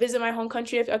to visit my home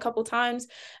country a couple times.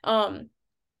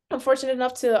 I'm fortunate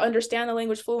enough to understand the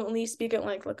language fluently, speak it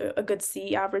like a good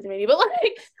C average maybe,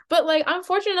 but like I'm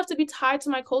fortunate enough to be tied to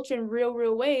my culture in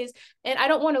real ways, and I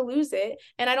don't want to lose it,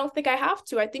 and I don't think I have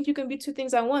to. I think you can be two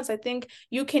things at once. I think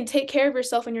you can take care of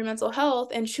yourself and your mental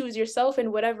health and choose yourself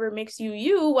and whatever makes you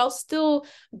you while still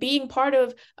being part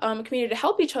of a community to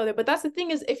help each other. But that's the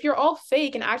thing is if you're all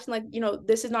fake and acting like,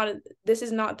 this is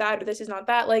not that or this is not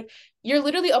that, like you're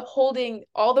literally upholding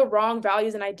all the wrong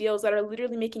values and ideals that are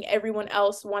literally making everyone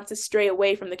else want to stray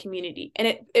away from the community.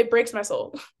 And it breaks my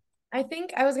soul. I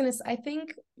think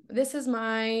this is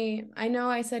I know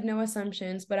I said no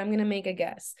assumptions, but I'm going to make a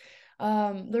guess.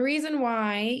 The reason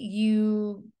why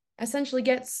you essentially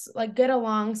get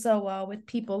along so well with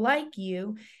people like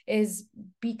you is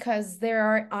because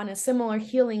they're on a similar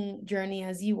healing journey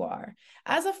as you are.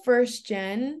 As a first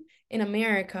gen in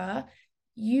America,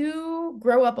 you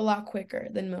grow up a lot quicker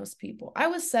than most people. I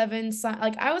was 7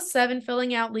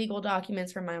 filling out legal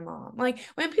documents for my mom. Like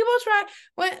when people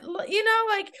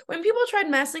tried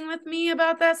messing with me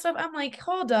about that stuff, I'm like,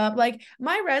 hold up. Like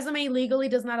my resume legally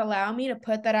does not allow me to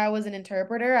put that I was an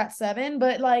interpreter at 7,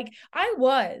 but like I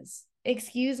was.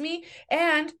 Excuse me.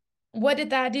 And what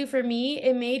did that do for me?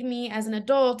 It made me as an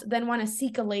adult then want to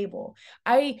seek a label.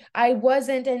 I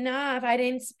wasn't enough.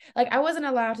 I wasn't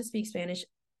allowed to speak Spanish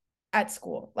at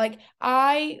school. Like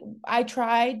I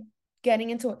tried getting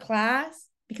into a class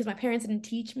because my parents didn't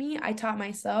teach me. I taught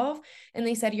myself and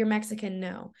they said you're Mexican,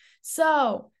 no.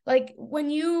 So, like when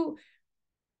you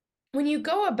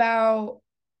go about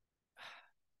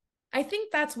I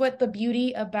think that's what the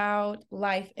beauty about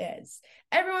life is.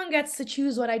 Everyone gets to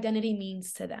choose what identity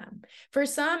means to them. For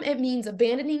some, it means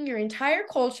abandoning your entire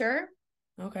culture,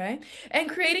 okay, and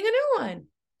creating a new one.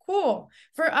 Cool.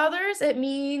 For others, it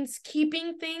means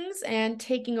keeping things and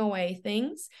taking away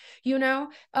things, you know.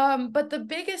 But the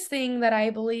biggest thing that I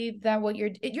believe that what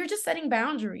you're just setting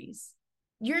boundaries.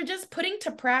 You're just putting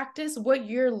to practice what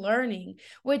you're learning,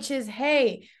 which is,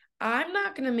 hey, I'm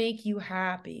not going to make you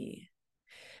happy.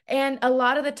 And a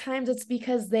lot of the times it's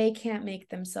because they can't make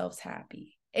themselves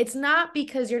happy. It's not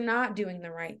because you're not doing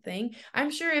the right thing.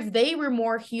 I'm sure if they were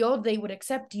more healed, they would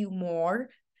accept you more.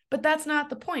 But that's not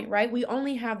the point, right? We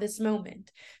only have this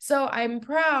moment. So I'm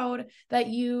proud that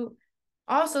you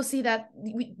also see that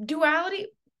duality.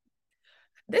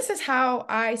 This is how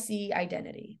I see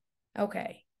identity.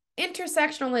 Okay.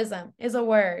 Intersectionalism is a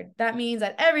word that means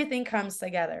that everything comes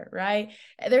together, right?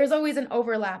 There's always an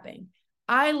overlapping.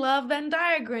 I love Venn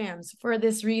diagrams for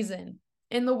this reason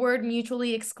in the word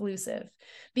mutually exclusive,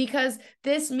 because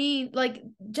this means like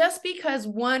just because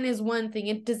one is one thing,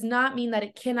 it does not mean that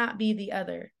it cannot be the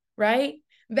other, right?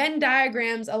 Venn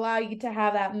diagrams allow you to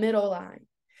have that middle line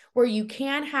where you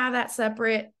can have that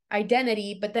separate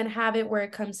identity, but then have it where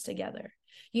it comes together,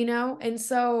 you know? And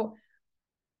so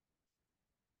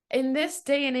in this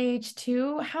day and age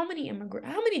too, how many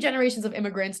generations of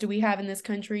immigrants do we have in this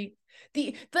country?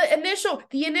 The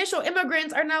initial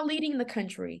immigrants are now leading the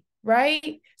country,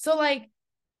 right? So like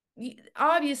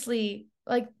obviously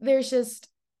like there's just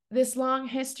this long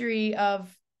history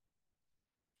of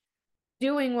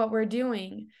doing what we're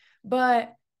doing.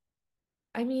 But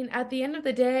I mean, at the end of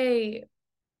the day,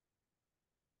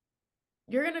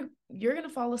 you're gonna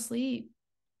fall asleep.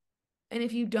 And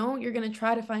if you don't, you're gonna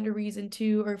try to find a reason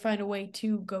to or find a way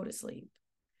to go to sleep.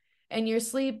 And your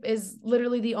sleep is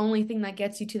literally the only thing that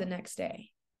gets you to the next day.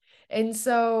 And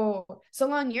so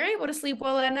long you're able to sleep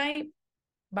well at night,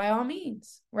 by all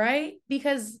means, right?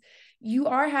 Because you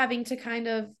are having to kind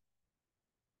of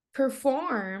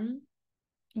perform,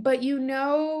 but you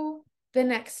know the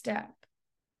next step.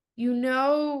 You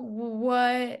know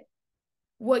what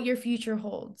your future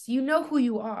holds. You know who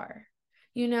you are,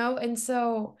 you know? And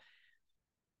so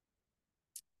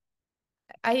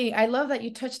I love that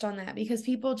you touched on that because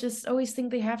people just always think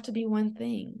they have to be one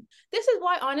thing. This is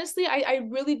why honestly I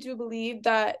really do believe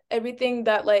that everything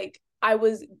that like I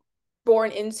was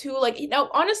born into, like,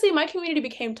 honestly my community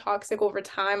became toxic over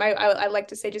time. I like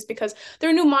to say, just because there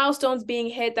are new milestones being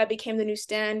hit that became the new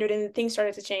standard and things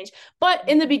started to change. But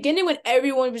in the beginning, when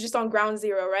everyone was just on ground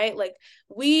zero, right, like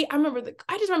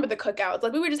I just remember the cookouts,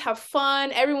 like we would just have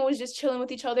fun, everyone was just chilling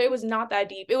with each other. It was not that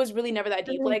deep, it was really never that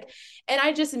deep, like, and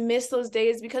I just miss those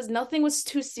days because nothing was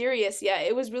too serious yet.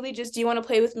 It was really just, do you want to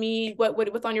play with me,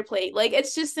 what's on your plate, like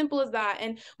it's just simple as that.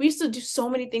 And we used to do so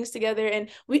many things together,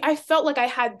 and I felt like I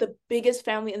had the biggest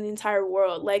family in the entire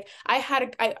world. Like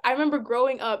I remember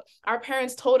growing up, our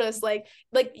parents told us like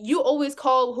you always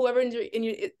call whoever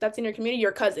that's in your community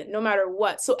your cousin, no matter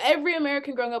what. So every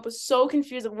American growing up was so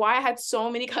confused of why I had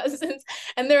so many cousins.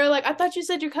 And they were like, I thought you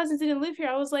said your cousins didn't live here.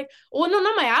 I was like, well, no,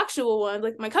 not my actual ones,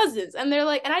 like my cousins. And they're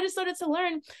like, and I just started to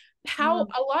learn how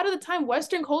a lot of the time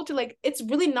Western culture, like it's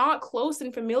really not close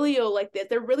and familial like this.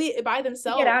 They're really by They get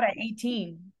themselves. out at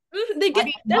 18. They Why get do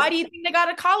you, that's why do you think they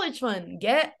got a college fund?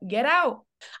 Get out.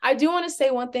 I do want to say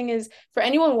one thing is for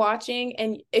anyone watching,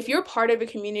 and if you're part of a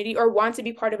community or want to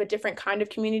be part of a different kind of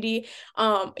community,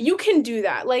 you can do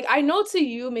that. Like I know to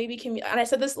you, maybe and I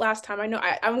said this last time, I know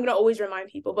I'm gonna always remind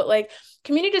people, but like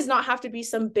community does not have to be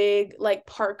some big like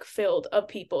park filled of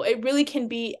people. It really can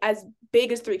be as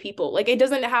big as 3 people. Like it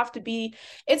doesn't have to be,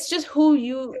 it's just who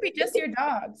you Maybe just your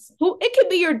dogs. who it could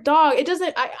be your dog. It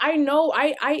doesn't I know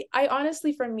I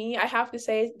honestly, for me, I have to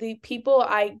say the people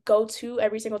I go to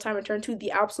every single time I turn to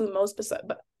the absolute most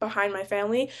behind my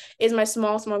family is my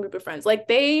small group of friends. Like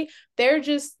they're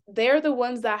the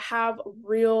ones that have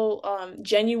real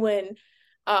genuine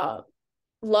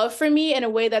love for me in a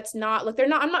way that's not like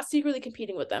I'm not secretly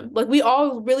competing with them. Like we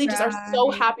all really just are so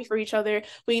Right. happy for each other.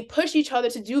 We push each other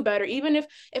to do better, even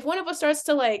if one of us starts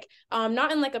to like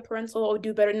not in like a parental or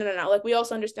do better, no, like we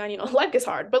also understand, life is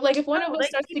hard, but like if one of No, us they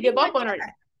starts to keep give you up in on our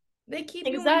check. They keep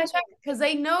you in exactly check because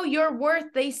they know your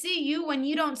worth. They see you when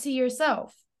you don't see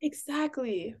yourself.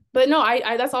 exactly. But no,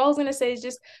 I that's all I was gonna say is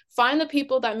just find the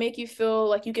people that make you feel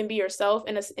like you can be yourself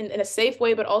in a safe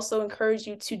way, but also encourage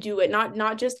you to do it.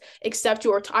 Not just accept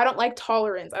you, or I don't like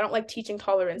tolerance. I don't like teaching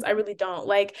tolerance. I really don't.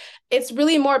 Like it's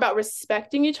really more about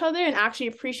respecting each other and actually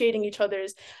appreciating each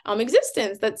other's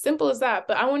existence. That's simple as that.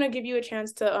 But I want to give you a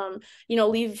chance to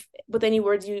leave with any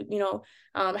words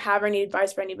have, or any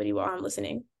advice for anybody while I'm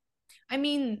listening. I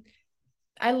mean,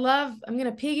 I'm going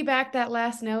to piggyback that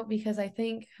last note because I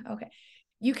think, okay,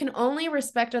 you can only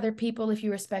respect other people if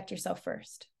you respect yourself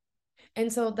first.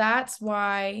 And so that's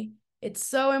why it's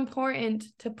so important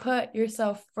to put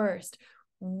yourself first.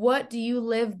 What do you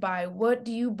live by? What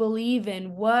do you believe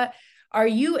in? What are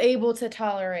you able to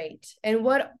tolerate? And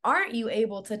what aren't you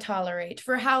able to tolerate?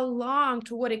 For how long?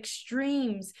 To what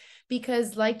extremes?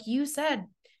 Because like you said,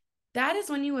 that is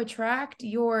when you attract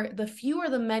the few or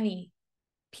the many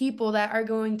people that are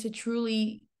going to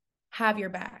truly have your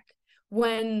back.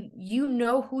 When you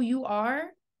know who you are,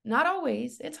 not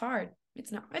always, it's hard.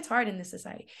 It's hard in this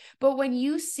society. But when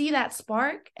you see that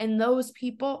spark and those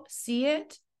people see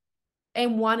it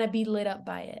and want to be lit up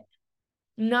by it,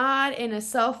 not in a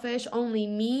selfish, only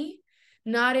me,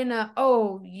 not in a,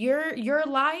 oh, you're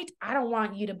light, I don't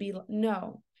want you to be,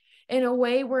 no. In a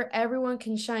way where everyone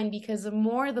can shine because the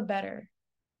more the better,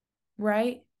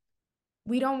 right?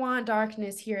 We don't want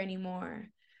darkness here anymore.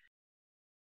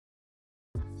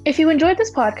 If you enjoyed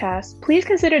this podcast, please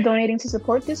consider donating to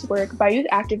support this work by youth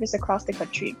activists across the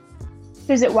country.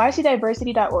 Visit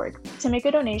ycdiversity.org to make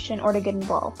a donation or to get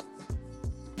involved.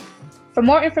 For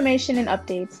more information and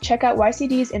updates, check out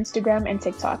YCD's Instagram and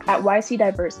TikTok at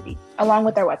YCDiversity, along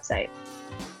with our website.